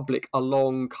Republic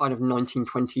along kind of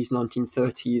 1920s,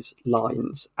 1930s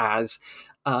lines as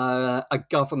a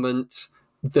government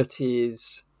that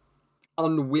is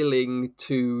unwilling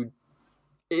to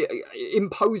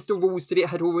impose the rules that it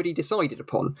had already decided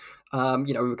upon, in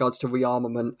regards to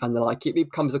rearmament and the like. It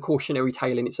becomes a cautionary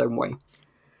tale in its own way.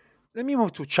 Let me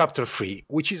move to chapter 3,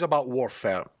 which is about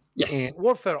warfare. Yes. And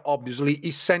warfare, obviously,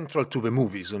 is central to the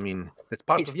movies. I mean, that's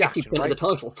part of the action, right? It's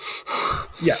 50% of the title.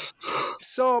 Yeah.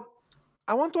 So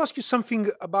I want to ask you something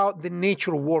about the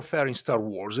nature of warfare in Star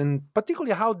Wars, and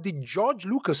particularly how did George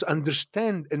Lucas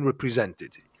understand and represent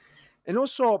it? And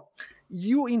also,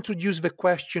 you introduced the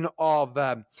question of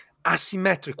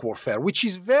asymmetric warfare, which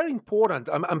is very important.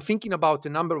 I'm thinking about a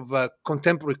number of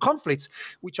contemporary conflicts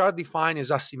which are defined as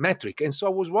asymmetric. And so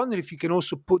I was wondering if you can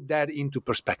also put that into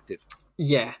perspective.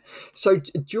 Yeah. So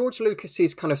George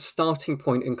Lucas's kind of starting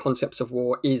point in concepts of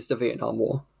war is the Vietnam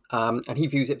War. And he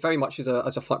views it very much as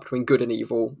a fight between good and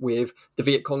evil, with the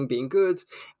Viet Cong being good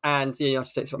and the United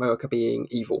States of America being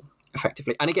evil,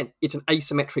 effectively. And again, it's an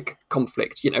asymmetric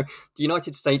conflict. The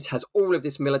United States has all of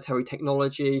this military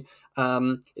technology.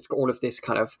 It's got all of this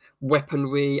kind of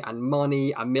weaponry and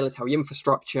money and military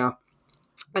infrastructure,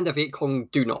 and the Viet Cong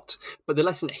do not. But the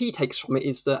lesson that he takes from it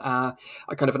is that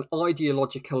a kind of an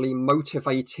ideologically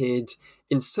motivated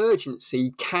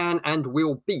insurgency can and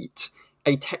will beat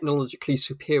a technologically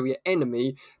superior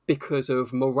enemy because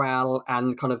of morale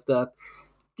and kind of the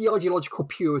ideological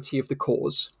purity of the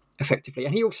cause, effectively.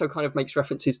 And he also kind of makes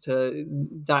references to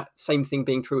that same thing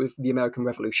being true of the American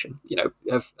Revolution,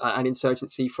 of an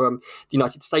insurgency from the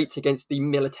United States against the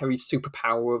military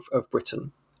superpower of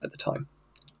Britain at the time.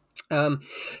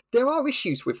 There are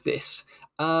issues with this.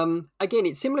 Again,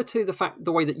 it's similar to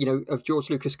the way that, of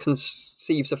George Lucas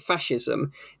conceives of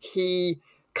fascism. He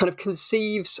kind of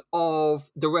conceives of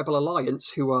the Rebel Alliance,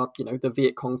 who are, the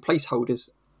Viet Cong placeholders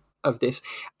of this,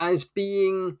 as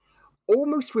being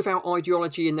almost without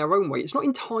ideology in their own way. It's not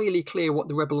entirely clear what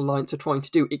the Rebel Alliance are trying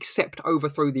to do, except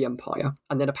overthrow the Empire,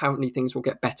 and then apparently things will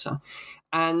get better.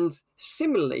 And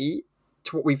similarly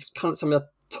to what we've kind of some of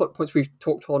the points we've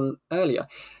talked on earlier,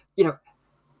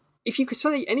 if you could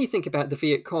say anything about the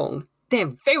Viet Cong,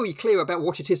 they're very clear about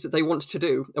what it is that they want to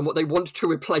do and what they want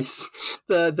to replace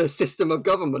the system of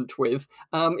government with.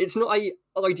 It's not a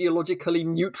ideologically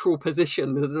neutral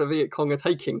position that the Viet Cong are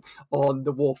taking on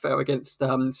the warfare against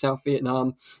South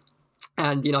Vietnam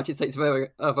and the United States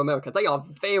of America. They are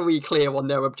very clear on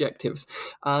their objectives.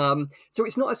 So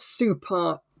it's not a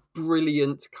super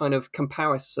brilliant kind of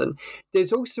comparison.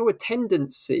 There's also a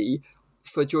tendency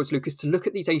for George Lucas to look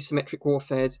at these asymmetric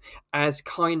warfares as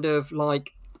kind of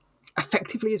like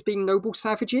effectively as being noble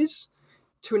savages,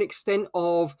 to an extent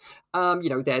of,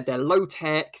 they're low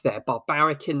tech, they're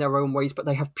barbaric in their own ways, but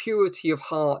they have purity of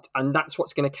heart, and that's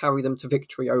what's going to carry them to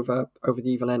victory over the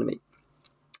evil enemy.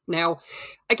 Now,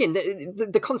 again,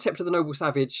 the concept of the noble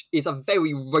savage is a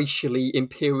very racially,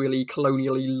 imperially,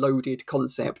 colonially loaded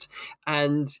concept,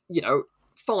 and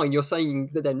fine, you're saying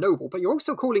that they're noble, but you're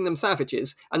also calling them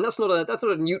savages, and that's not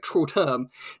a neutral term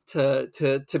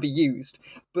to be used.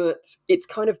 But it's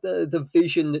kind of the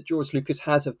vision that George Lucas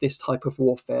has of this type of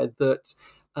warfare, that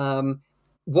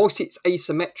whilst it's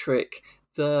asymmetric,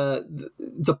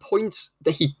 the point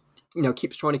that he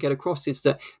keeps trying to get across is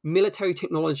that military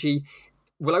technology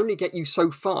will only get you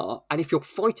so far, and if you're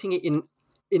fighting it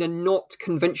in a not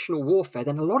conventional warfare,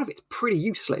 then a lot of it's pretty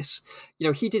useless.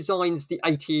 He designs the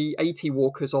AT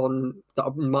walkers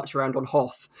that march around on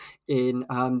Hoth in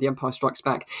The Empire Strikes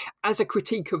Back as a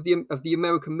critique of the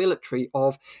American military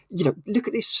of, look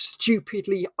at this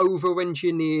stupidly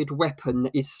over-engineered weapon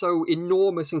that is so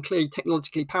enormous and clearly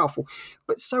technologically powerful,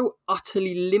 but so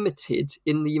utterly limited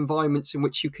in the environments in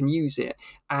which you can use it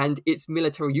and its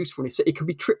military usefulness that it can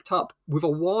be tripped up with a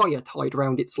wire tied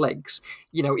around its legs.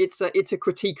 It's a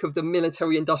critique of the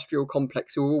military-industrial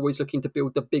complex, who are always looking to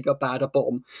build the bigger, badder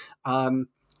bomb.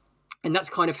 And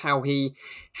that's kind of how he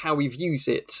views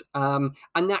it. And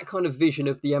that kind of vision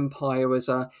of the Empire as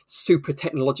a super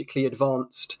technologically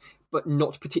advanced but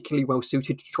not particularly well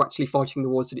suited to actually fighting the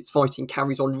wars that it's fighting,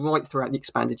 carries on right throughout the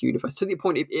expanded universe, to the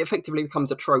point it effectively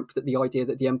becomes a trope that the idea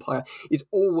that the Empire is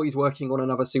always working on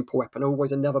another super weapon,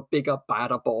 always another bigger,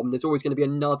 badder bomb. There's always going to be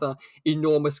another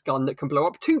enormous gun that can blow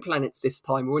up 2 planets this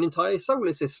time, or an entire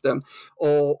solar system,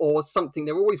 or something.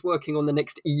 They're always working on the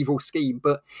next evil scheme,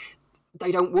 but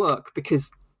they don't work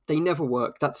because they never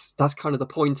work. That's kind of the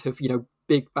point of,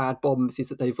 big bad bombs, is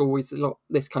that they've always got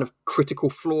this kind of critical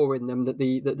flaw in them that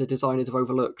the designers have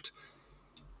overlooked.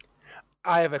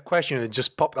 I have a question that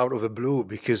just popped out of the blue,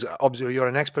 because obviously you're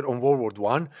an expert on World War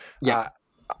One. Yeah.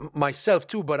 Myself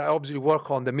too, but I obviously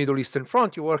work on the Middle Eastern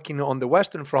front. You're working on the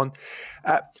Western front.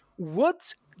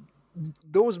 What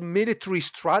those military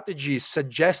strategies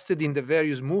suggested in the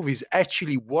various movies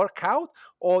actually work out,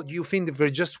 or do you think that they're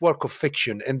just work of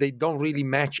fiction and they don't really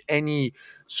match any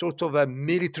sort of a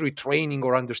military training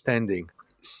or understanding?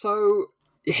 So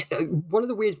one of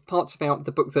the weird parts about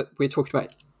the book that we're talking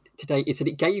about today is that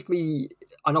it gave me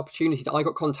an opportunity. I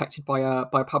got contacted by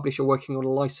a publisher working on a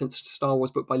licensed Star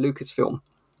Wars book by Lucasfilm.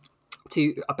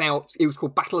 It was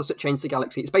called Battles That Changed the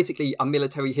Galaxy. It's basically a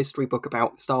military history book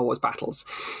about Star Wars battles.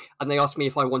 And they asked me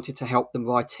if I wanted to help them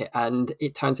write it. And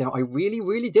it turns out I really,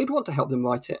 really did want to help them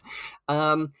write it.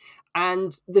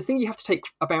 And the thing you have to take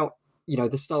about,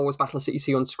 the Star Wars battles that you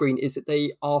see on screen is that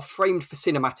they are framed for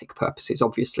cinematic purposes,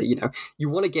 obviously. You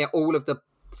want to get all of the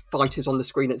fighters on the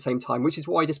screen at the same time, which is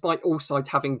why, despite all sides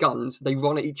having guns, they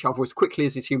run at each other as quickly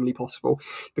as is humanly possible,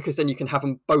 because then you can have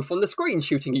them both on the screen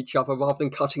shooting each other rather than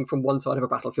cutting from one side of a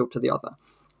battlefield to the other.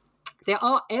 There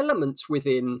are elements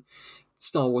within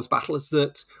Star Wars battles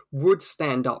that would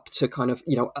stand up to kind of,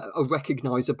 a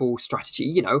recognizable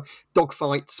strategy.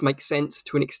 Dogfights make sense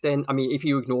to an extent. I mean, if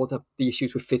you ignore the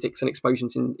issues with physics and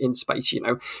explosions in space,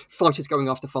 fighters going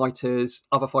after fighters,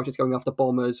 other fighters going after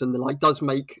bombers, and the like does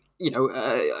make,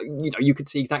 you could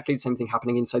see exactly the same thing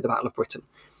happening in, say, the Battle of Britain,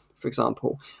 for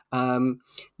example.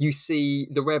 You see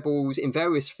the rebels in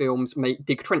various films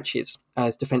dig trenches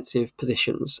as defensive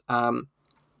positions.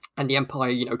 And the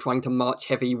Empire, trying to march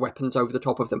heavy weapons over the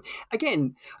top of them.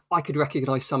 Again, I could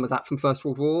recognise some of that from First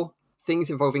World War, things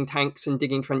involving tanks and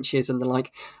digging trenches and the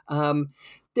like.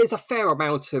 There's a fair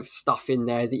amount of stuff in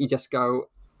there that you just go,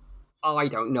 I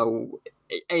don't know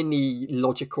any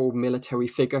logical military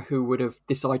figure who would have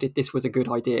decided this was a good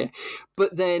idea.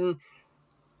 But then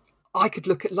I could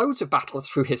look at loads of battles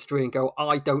through history and go,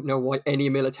 I don't know why any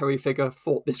military figure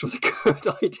thought this was a good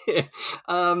idea.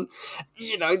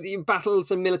 The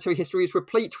battles and military history is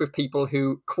replete with people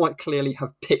who quite clearly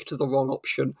have picked the wrong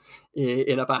option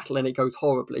in a battle and it goes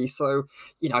horribly. So,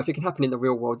 if it can happen in the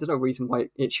real world, there's no reason why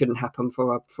it shouldn't happen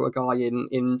for a guy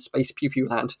in space pew-pew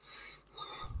land.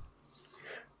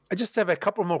 I just have a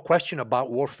couple more questions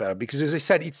about warfare, because, as I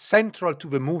said, it's central to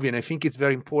the movie, and I think it's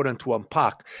very important to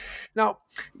unpack. Now,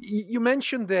 you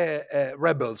mentioned the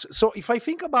rebels. So if I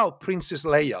think about Princess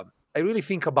Leia, I really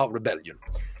think about rebellion.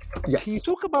 Yes. Can you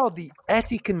talk about the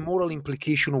ethic and moral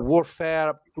implication of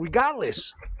warfare,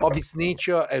 regardless of its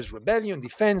nature as rebellion,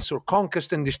 defense, or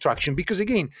conquest and destruction? Because,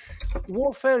 again,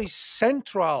 warfare is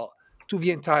central to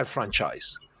the entire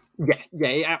franchise. Yeah,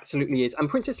 it absolutely is. And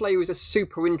Princess Leia is a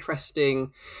super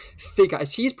interesting figure.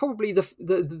 She is probably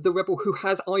the rebel who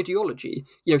has ideology.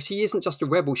 She isn't just a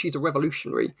rebel, she's a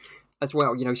revolutionary as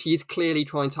well. She is clearly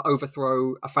trying to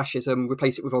overthrow a fascism,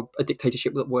 replace it with a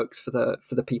dictatorship that works for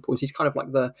the people. And she's kind of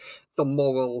like the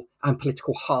moral and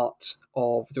political heart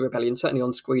of the rebellion, certainly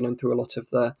on screen and through a lot of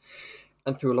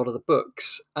the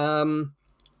books. And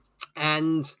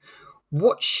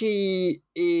what she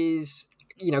is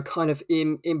kind of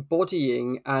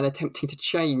embodying and attempting to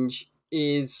change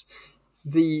is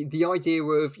the idea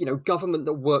of, government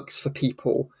that works for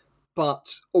people,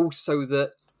 but also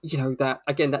that, that,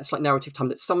 again, that's like narrative time,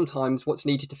 that sometimes what's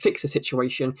needed to fix a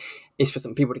situation is for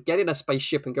some people to get in a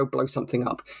spaceship and go blow something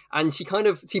up. And she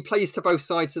plays to both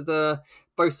sides of the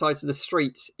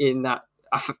street in that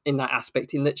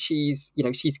aspect, in that she's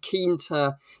keen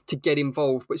to get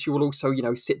involved, but she will also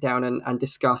sit down and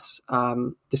discuss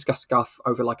stuff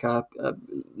over like a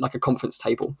conference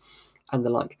table and the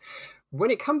like.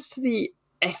 When it comes to the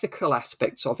ethical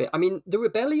aspects of it, I mean, the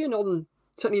rebellion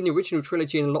certainly in the original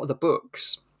trilogy and a lot of the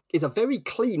books is a very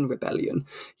clean rebellion.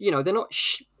 They're not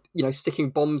sticking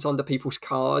bombs under people's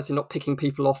cars and not picking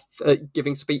people off,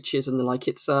 giving speeches and the like.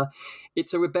 It's a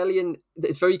rebellion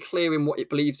that's very clear in what it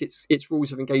believes its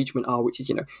rules of engagement are, which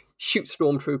is, shoot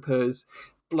stormtroopers,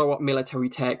 blow up military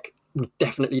tech, we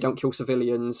definitely don't kill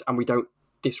civilians, and we don't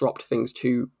disrupt things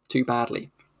too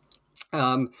badly.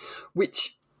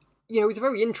 Which, is a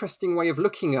very interesting way of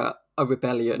looking at a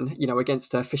rebellion,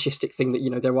 against a fascistic thing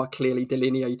that, there are clearly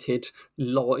delineated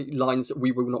lines that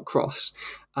we will not cross.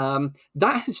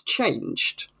 That has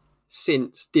changed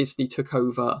since Disney took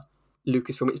over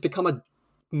Lucasfilm. It's become a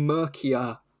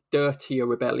murkier, dirtier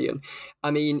rebellion.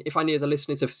 I mean, if any of the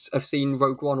listeners have seen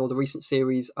Rogue One or the recent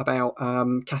series about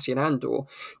Cassian Andor,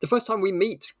 the first time we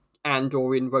meet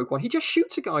Andor in Rogue One, he just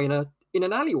shoots a guy in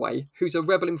an alleyway who's a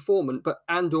rebel informant, but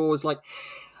Andor's like,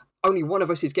 only one of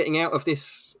us is getting out of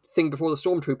this thing before the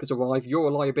stormtroopers arrive. You're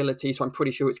a liability, so I'm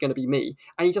pretty sure it's going to be me.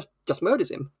 And he just murders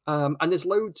him. And there's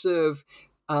loads of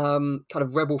kind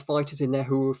of rebel fighters in there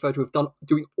who are referred to have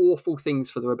doing awful things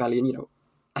for the rebellion,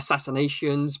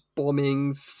 assassinations,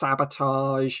 bombings,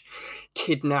 sabotage,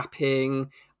 kidnapping.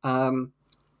 The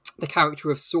character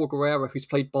of Saw Gerrera, who's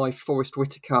played by Forrest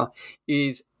Whitaker,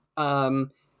 is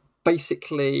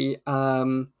basically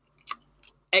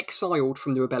exiled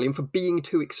from the rebellion for being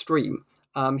too extreme.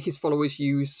 His followers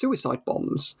use suicide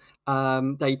bombs.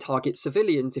 They target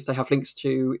civilians if they have links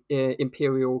to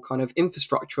imperial kind of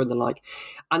infrastructure and the like.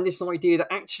 And this idea that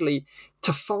actually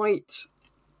to fight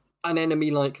an enemy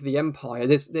like the Empire,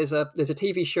 there's a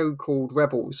TV show called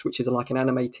Rebels, which is like an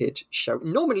animated show,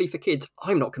 nominally for kids.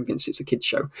 I'm not convinced it's a kids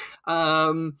show.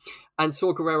 And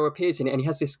Saw Gerrera appears in it, and he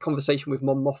has this conversation with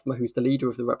Mon Mothma, who's the leader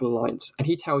of the Rebel Alliance, and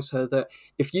he tells her that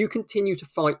if you continue to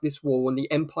fight this war on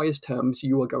the Empire's terms,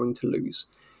 you are going to lose.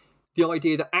 The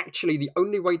idea that actually the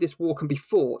only way this war can be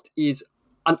fought is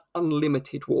an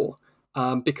unlimited war.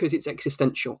 Because it's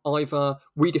existential. Either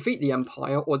we defeat the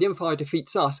Empire or the Empire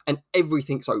defeats us and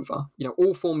everything's over.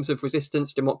 All forms of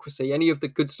resistance, democracy, any of the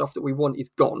good stuff that we want is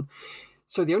gone.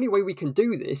 So the only way we can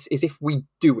do this is if we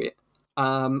do it.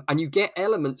 And you get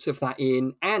elements of that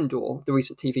in Andor, the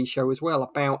recent TV show as well,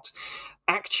 about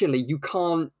actually you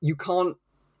can't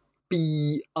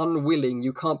be unwilling,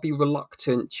 you can't be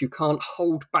reluctant, you can't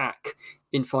hold back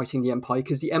in fighting the Empire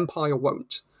because the Empire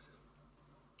won't.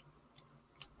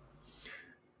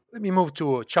 Let me move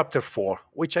to chapter 4,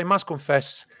 which I must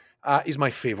confess is my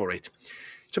favorite.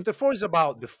 Chapter 4 is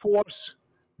about the Force,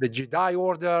 the Jedi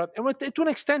Order, and to an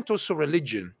extent also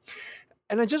religion.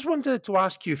 And I just wanted to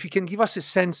ask you if you can give us a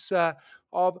sense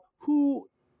of who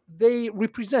they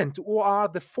represent, who are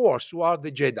the Force, who are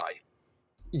the Jedi.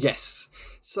 Yes.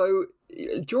 So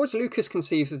George Lucas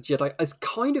conceives of the Jedi as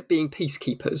kind of being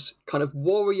peacekeepers, kind of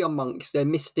warrior monks. They're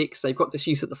mystics. They've got this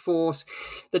use of the Force.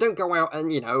 They don't go out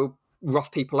and,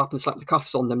 rough people up and slap the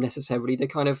cuffs on them necessarily. They're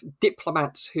kind of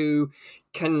diplomats who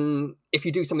can, if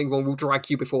you do something wrong, will drag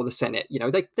you before the Senate.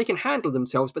 They can handle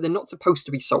themselves, but they're not supposed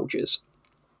to be soldiers.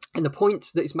 And the point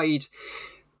that is made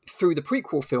through the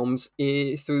prequel films,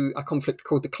 through a conflict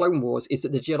called the Clone Wars, is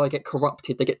that the Jedi get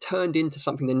corrupted. They get turned into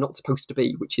something they're not supposed to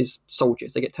be, which is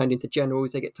soldiers. They get turned into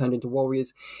generals, they get turned into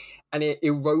warriors, and it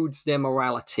erodes their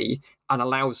morality and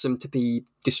allows them to be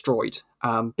destroyed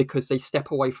because they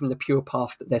step away from the pure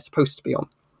path that they're supposed to be on.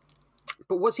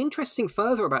 But what's interesting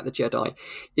further about the Jedi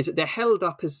is that they're held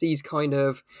up as these kind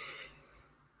of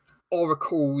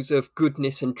oracles of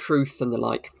goodness and truth and the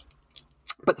like.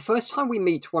 But the first time we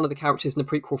meet one of the characters in the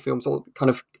prequel films, or kind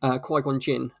of Qui-Gon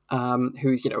Jinn,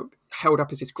 who's, held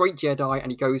up as this great Jedi,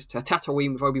 and he goes to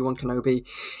Tatooine with Obi-Wan Kenobi,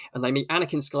 and they meet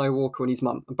Anakin Skywalker and his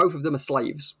mum, and both of them are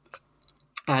slaves.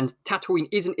 And Tatooine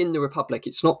isn't in the Republic.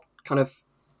 It's not kind of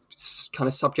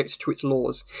subject to its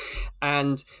laws.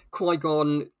 And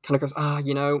Qui-Gon kind of goes, I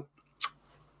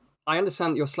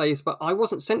understand that you're slaves, but I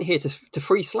wasn't sent here to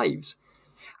free slaves.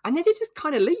 And then they just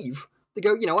kind of leave. They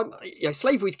go,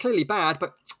 slavery is clearly bad,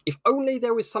 but if only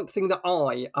there was something that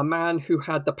I, a man who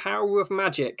had the power of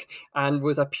magic and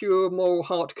was a pure moral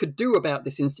heart, could do about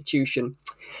this institution,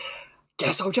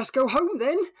 guess I'll just go home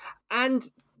then. And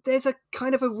there's a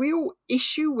kind of a real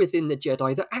issue within the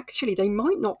Jedi that actually they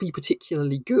might not be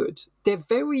particularly good. They're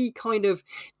very kind of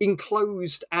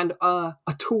enclosed and a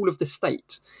tool of the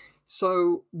state.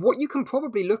 So what you can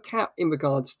probably look at in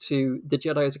regards to the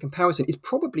Jedi as a comparison is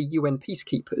probably UN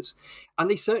peacekeepers.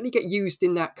 And they certainly get used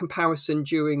in that comparison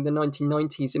during the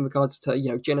 1990s in regards to,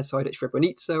 genocide at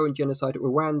Srebrenica and genocide at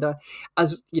Rwanda.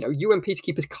 As, UN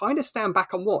peacekeepers kind of stand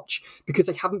back and watch because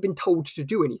they haven't been told to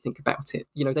do anything about it.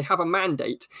 They have a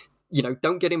mandate.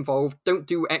 Don't get involved, don't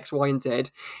do X, Y, and Z.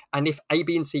 And if A,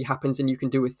 B, and C happens, then you can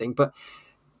do a thing. But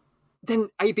then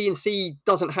A, B, and C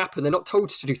doesn't happen. They're not told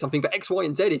to do something, but X, Y,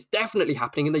 and Z is definitely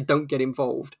happening, and they don't get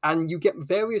involved. And you get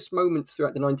various moments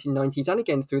throughout the 1990s and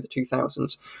again through the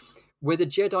 2000s where the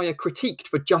Jedi are critiqued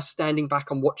for just standing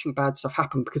back and watching bad stuff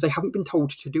happen because they haven't been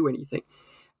told to do anything.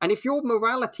 And if your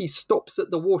morality stops at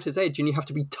the water's edge and you have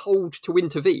to be told to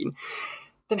intervene,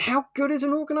 then how good as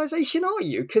an organisation are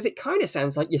you? Because it kind of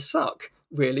sounds like you suck.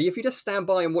 really. If you just stand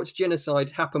by and watch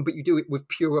genocide happen, but you do it with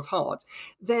pure of heart,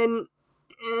 then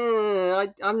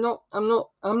I'm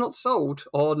not sold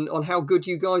on how good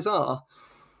you guys are.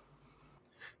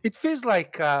 It feels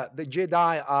like the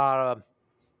Jedi are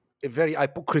a very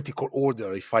hypocritical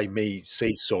order, if I may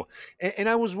say so. And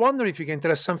I was wondering if you can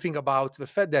tell us something about the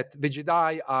fact that the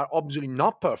Jedi are obviously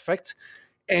not perfect,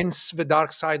 hence the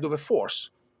dark side of the Force.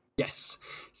 Yes.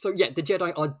 So yeah, the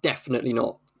Jedi are definitely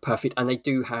not perfect, and they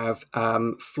do have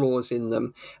flaws in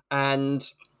them. And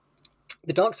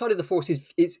the dark side of the Force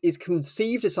is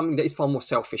conceived as something that is far more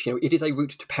selfish. It is a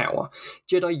route to power.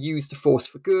 Jedi use the Force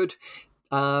for good.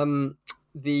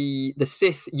 The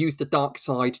Sith use the dark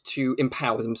side to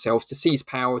empower themselves, to seize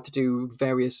power, to do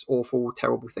various awful,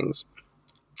 terrible things.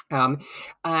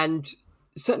 And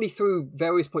certainly through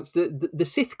various points, the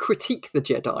Sith critique the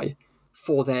Jedi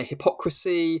for their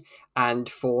hypocrisy and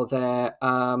for their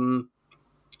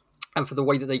and for the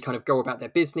way that they kind of go about their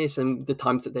business, and the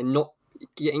times that they're not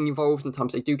getting involved and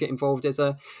times they do get involved. There's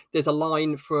a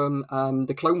line from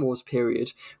the Clone Wars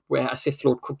period where a Sith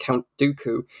Lord called Count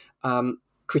Dooku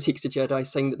critiques the Jedi,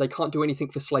 saying that they can't do anything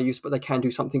for slaves, but they can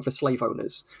do something for slave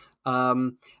owners.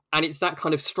 And it's that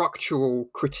kind of structural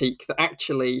critique that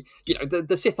actually,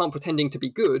 the Sith aren't pretending to be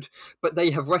good, but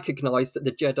they have recognized that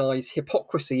the Jedi's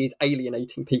hypocrisy is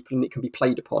alienating people and it can be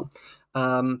played upon.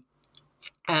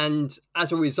 And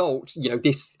as a result,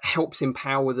 this helps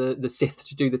empower the Sith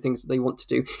to do the things that they want to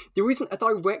do. There isn't a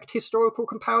direct historical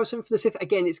comparison for the Sith.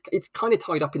 Again, it's kind of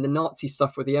tied up in the Nazi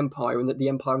stuff with the Empire, and that the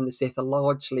Empire and the Sith are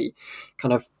largely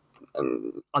kind of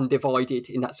undivided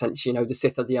in that sense. The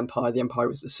Sith are the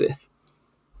Empire is the Sith.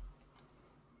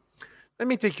 Let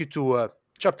me take you to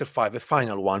chapter 5, the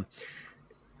final one.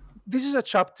 This is a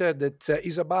chapter that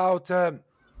is about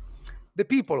the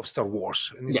people of Star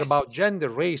Wars, and it's about gender,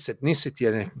 race,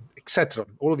 ethnicity, and etc.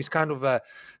 All of these kind of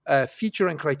feature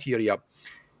and criteria.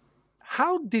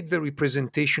 How did the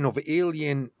representation of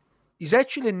alien is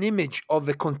actually an image of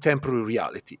the contemporary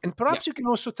reality? And perhaps you can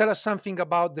also tell us something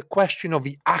about the question of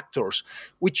the actors,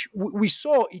 which we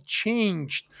saw it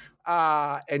changed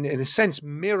and in a sense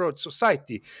mirrored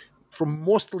society from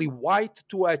mostly white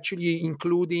to actually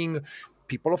including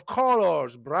people of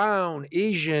colors, brown,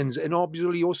 Asians, and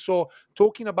obviously also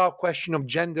talking about question of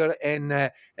gender and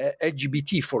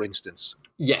LGBT, for instance.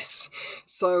 Yes.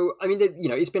 So, I mean,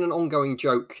 it's been an ongoing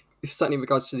joke, certainly in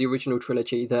regards to the original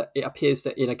trilogy, that it appears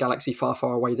that in a galaxy far,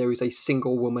 far away, there is a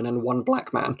single woman and one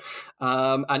black man,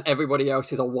 and everybody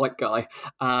else is a white guy,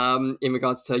 in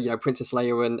regards to, Princess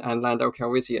Leia and Lando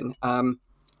Calrissian.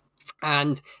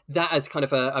 And that as kind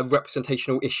of a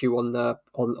representational issue on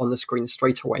the screen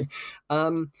straight away.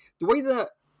 The way that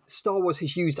Star Wars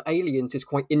has used aliens is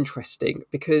quite interesting,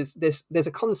 because there's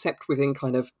a concept within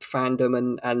kind of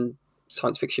fandom and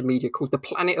science fiction media called the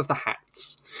Planet of the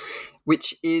Hats,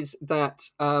 which is that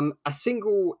a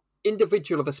single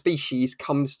individual of a species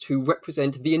comes to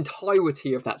represent the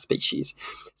entirety of that species.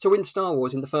 So in Star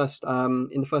Wars, in the first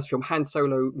film, Han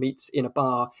Solo meets in a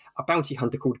bar a bounty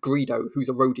hunter called Greedo, who's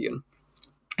a Rodian,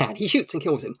 and he shoots and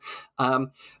kills him.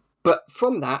 But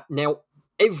from that, now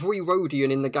every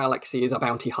Rodian in the galaxy is a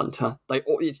bounty hunter.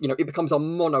 It becomes a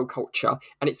monoculture,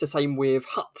 and it's the same with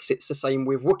Hutts. It's the same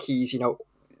with Wookiees.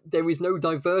 There is no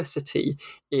diversity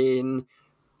in.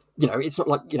 It's not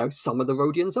like, some of the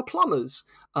Rodians are plumbers.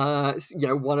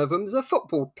 One of them's a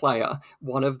football player.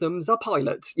 One of them's a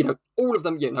pilot. All of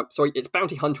them, it's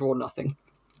bounty hunter or nothing.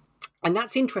 And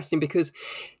that's interesting because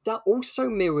that also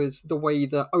mirrors the way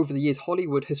that over the years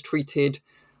Hollywood has treated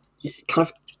kind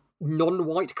of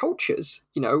non-white cultures.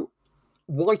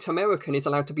 White American is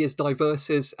allowed to be as diverse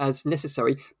as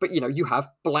necessary, but you have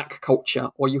black culture,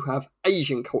 or you have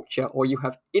Asian culture, or you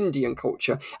have Indian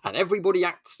culture, and everybody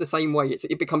acts the same way.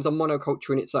 It becomes a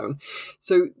monoculture in its own.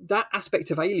 So that aspect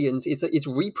of aliens is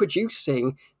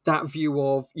reproducing that view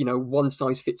of one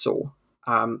size fits all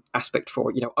aspect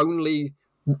for it. Only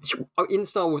in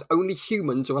Star Wars, only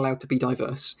humans are allowed to be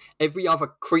diverse. Every other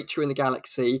creature in the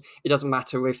galaxy, it doesn't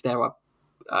matter if there are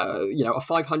a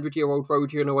 500-year-old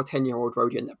Rodian or a 10-year-old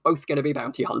Rodian, they're both going to be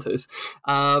bounty hunters.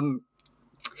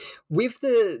 With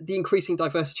the increasing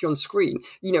diversity on screen,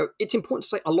 it's important to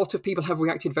say a lot of people have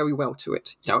reacted very well to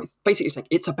it. It's basically like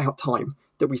it's about time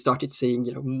that we started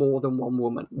seeing, more than one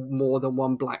woman, more than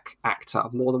one black actor,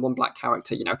 more than one black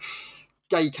character,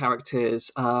 gay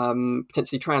characters,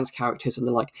 potentially trans characters and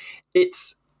the like.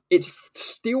 It's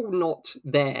still not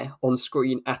there on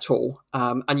screen at all.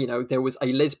 And, there was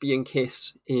a lesbian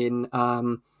kiss in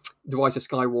The Rise of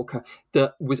Skywalker,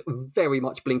 that was very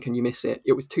much blink and you miss it.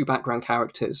 It was 2 background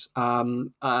characters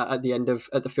at the end of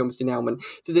the film's denouement.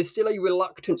 So there's still a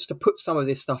reluctance to put some of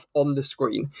this stuff on the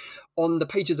screen. On the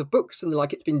pages of books and the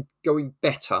like, it's been going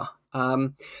better.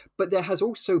 But there has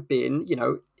also been,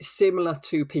 similar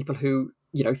to people who,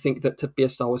 think that to be a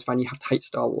Star Wars fan, you have to hate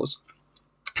Star Wars,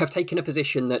 have taken a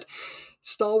position that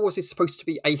Star Wars is supposed to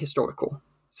be ahistorical.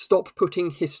 Stop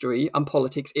putting history and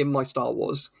politics in my Star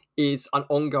Wars is an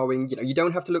ongoing, you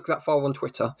don't have to look that far on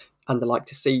Twitter and the like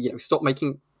to see, stop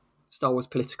making Star Wars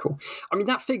political. I mean,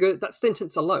 that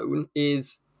sentence alone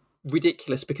is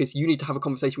ridiculous, because you need to have a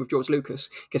conversation with George Lucas,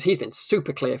 because he's been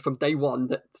super clear from day one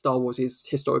that Star Wars is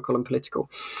historical and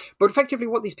political. But effectively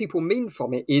what these people mean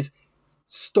from it is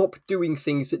stop doing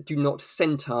things that do not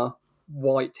center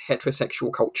white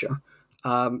heterosexual culture.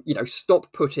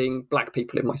 Stop putting black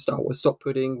people in my Star Wars, stop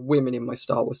putting women in my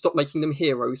Star Wars, stop making them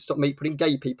heroes, stop putting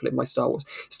gay people in my Star Wars,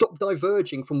 stop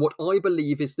diverging from what I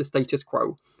believe is the status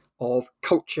quo of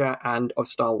culture and of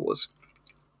Star Wars.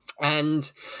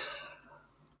 And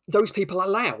those people are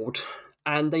loud,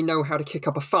 and they know how to kick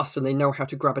up a fuss, and they know how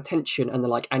to grab attention and the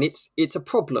like. And it's a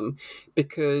problem,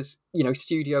 because,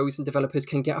 studios and developers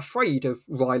can get afraid of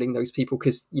riling those people,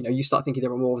 because, you start thinking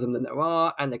there are more of them than there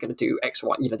are, and they're going to do X,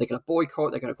 Y, they're going to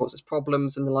boycott, they're going to cause us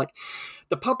problems and the like.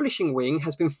 The publishing wing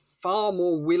has been far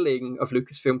more willing of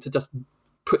Lucasfilm to just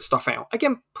put stuff out.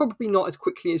 Again, probably not as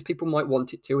quickly as people might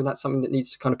want it to, and that's something that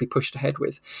needs to kind of be pushed ahead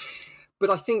with.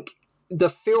 But I think the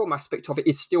film aspect of it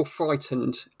is still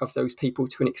frightened of those people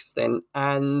to an extent,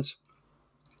 and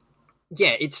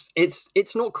yeah, it's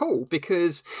not cool,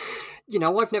 because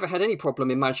I've never had any problem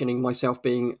imagining myself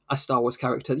being a Star Wars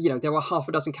character. There are half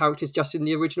a dozen characters just in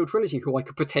the original trilogy who I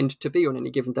could pretend to be on any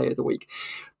given day of the week.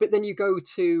 But then you go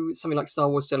to something like Star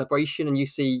Wars Celebration and you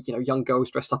see young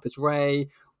girls dressed up as Rey,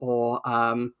 or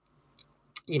men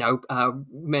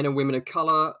and women of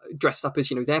color dressed up as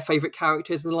their favorite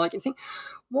characters and the like, and think,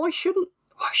 why shouldn't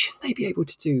they be able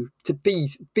to be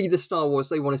the Star Wars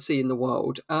they want to see in the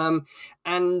world? And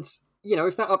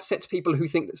if that upsets people who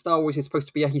think that Star Wars is supposed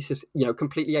to be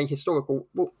completely ahistorical,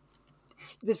 well,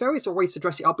 there's various ways to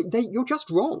dress it up, but you're just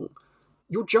wrong.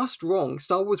 You're just wrong.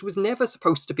 Star Wars was never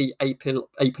supposed to be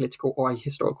apolitical or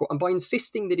ahistorical, and by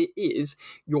insisting that it is,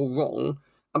 you're wrong.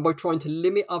 And by trying to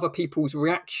limit other people's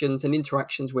reactions and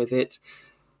interactions with it,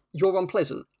 you're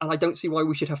unpleasant. And I don't see why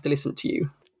we should have to listen to you.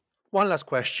 One last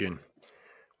question,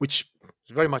 which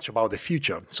is very much about the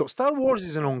future. So Star Wars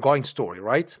is an ongoing story,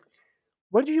 right?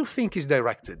 Where do you think it's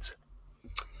directed?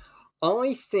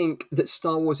 I think that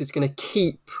Star Wars is going to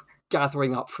keep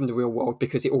gathering up from the real world,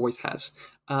 because it always has.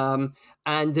 And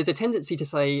there's a tendency to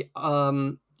say,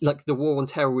 like, the war on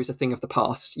terror is a thing of the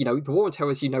past. The war on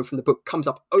terror, as you know from the book, comes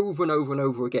up over and over and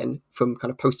over again from kind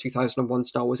of post-2001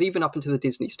 Star Wars, even up into the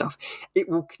Disney stuff. It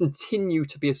will continue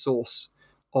to be a source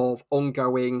of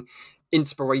ongoing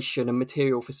inspiration and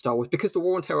material for Star Wars, because the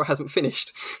war on terror hasn't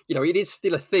finished. It is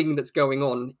still a thing that's going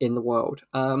on in the world.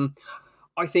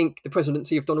 I think the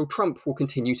presidency of Donald Trump will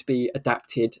continue to be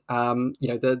adapted.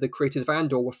 The creators of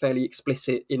Andor were fairly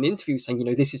explicit in interviews saying,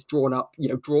 this is drawn up,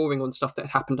 drawing on stuff that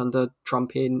happened under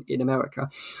Trump in America.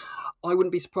 I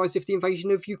wouldn't be surprised if the invasion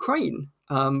of Ukraine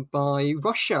by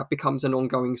Russia becomes an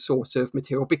ongoing source of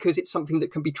material, because it's something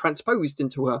that can be transposed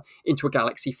into a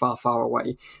galaxy far, far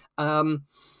away.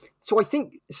 So I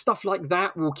think stuff like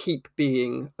that will keep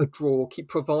being a draw, keep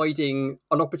providing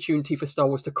an opportunity for Star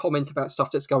Wars to comment about stuff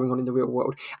that's going on in the real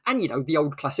world. And, the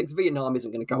old classics, Vietnam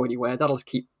isn't going to go anywhere. That'll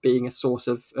keep being a source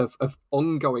of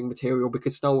ongoing material,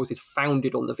 because Star Wars is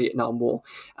founded on the Vietnam War.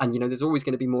 And, there's always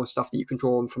going to be more stuff that you can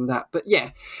draw on from that. But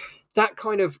yeah, that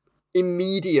kind of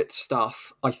immediate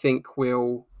stuff, I think,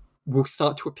 will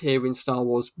start to appear in Star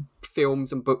Wars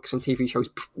films and books and TV shows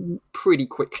pretty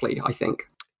quickly, I think.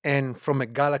 And from a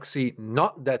galaxy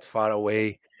not that far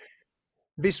away,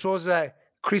 this was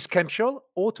Chris Kempshall,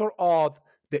 author of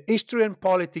The History and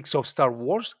Politics of Star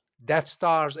Wars, Death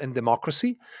Stars and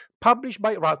Democracy, published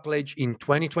by Routledge in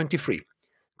 2023.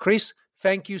 Chris,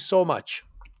 thank you so much.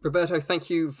 Roberto,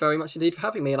 thank you very much indeed for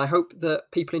having me, and I hope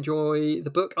that people enjoy the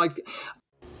book.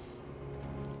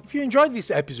 If you enjoyed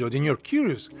this episode and you're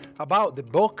curious about the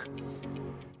book,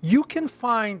 you can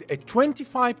find a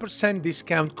 25%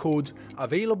 discount code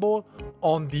available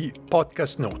on the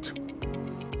podcast note.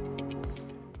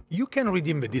 You can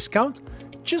redeem the discount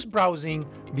just browsing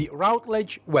the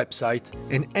Routledge website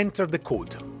and enter the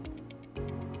code.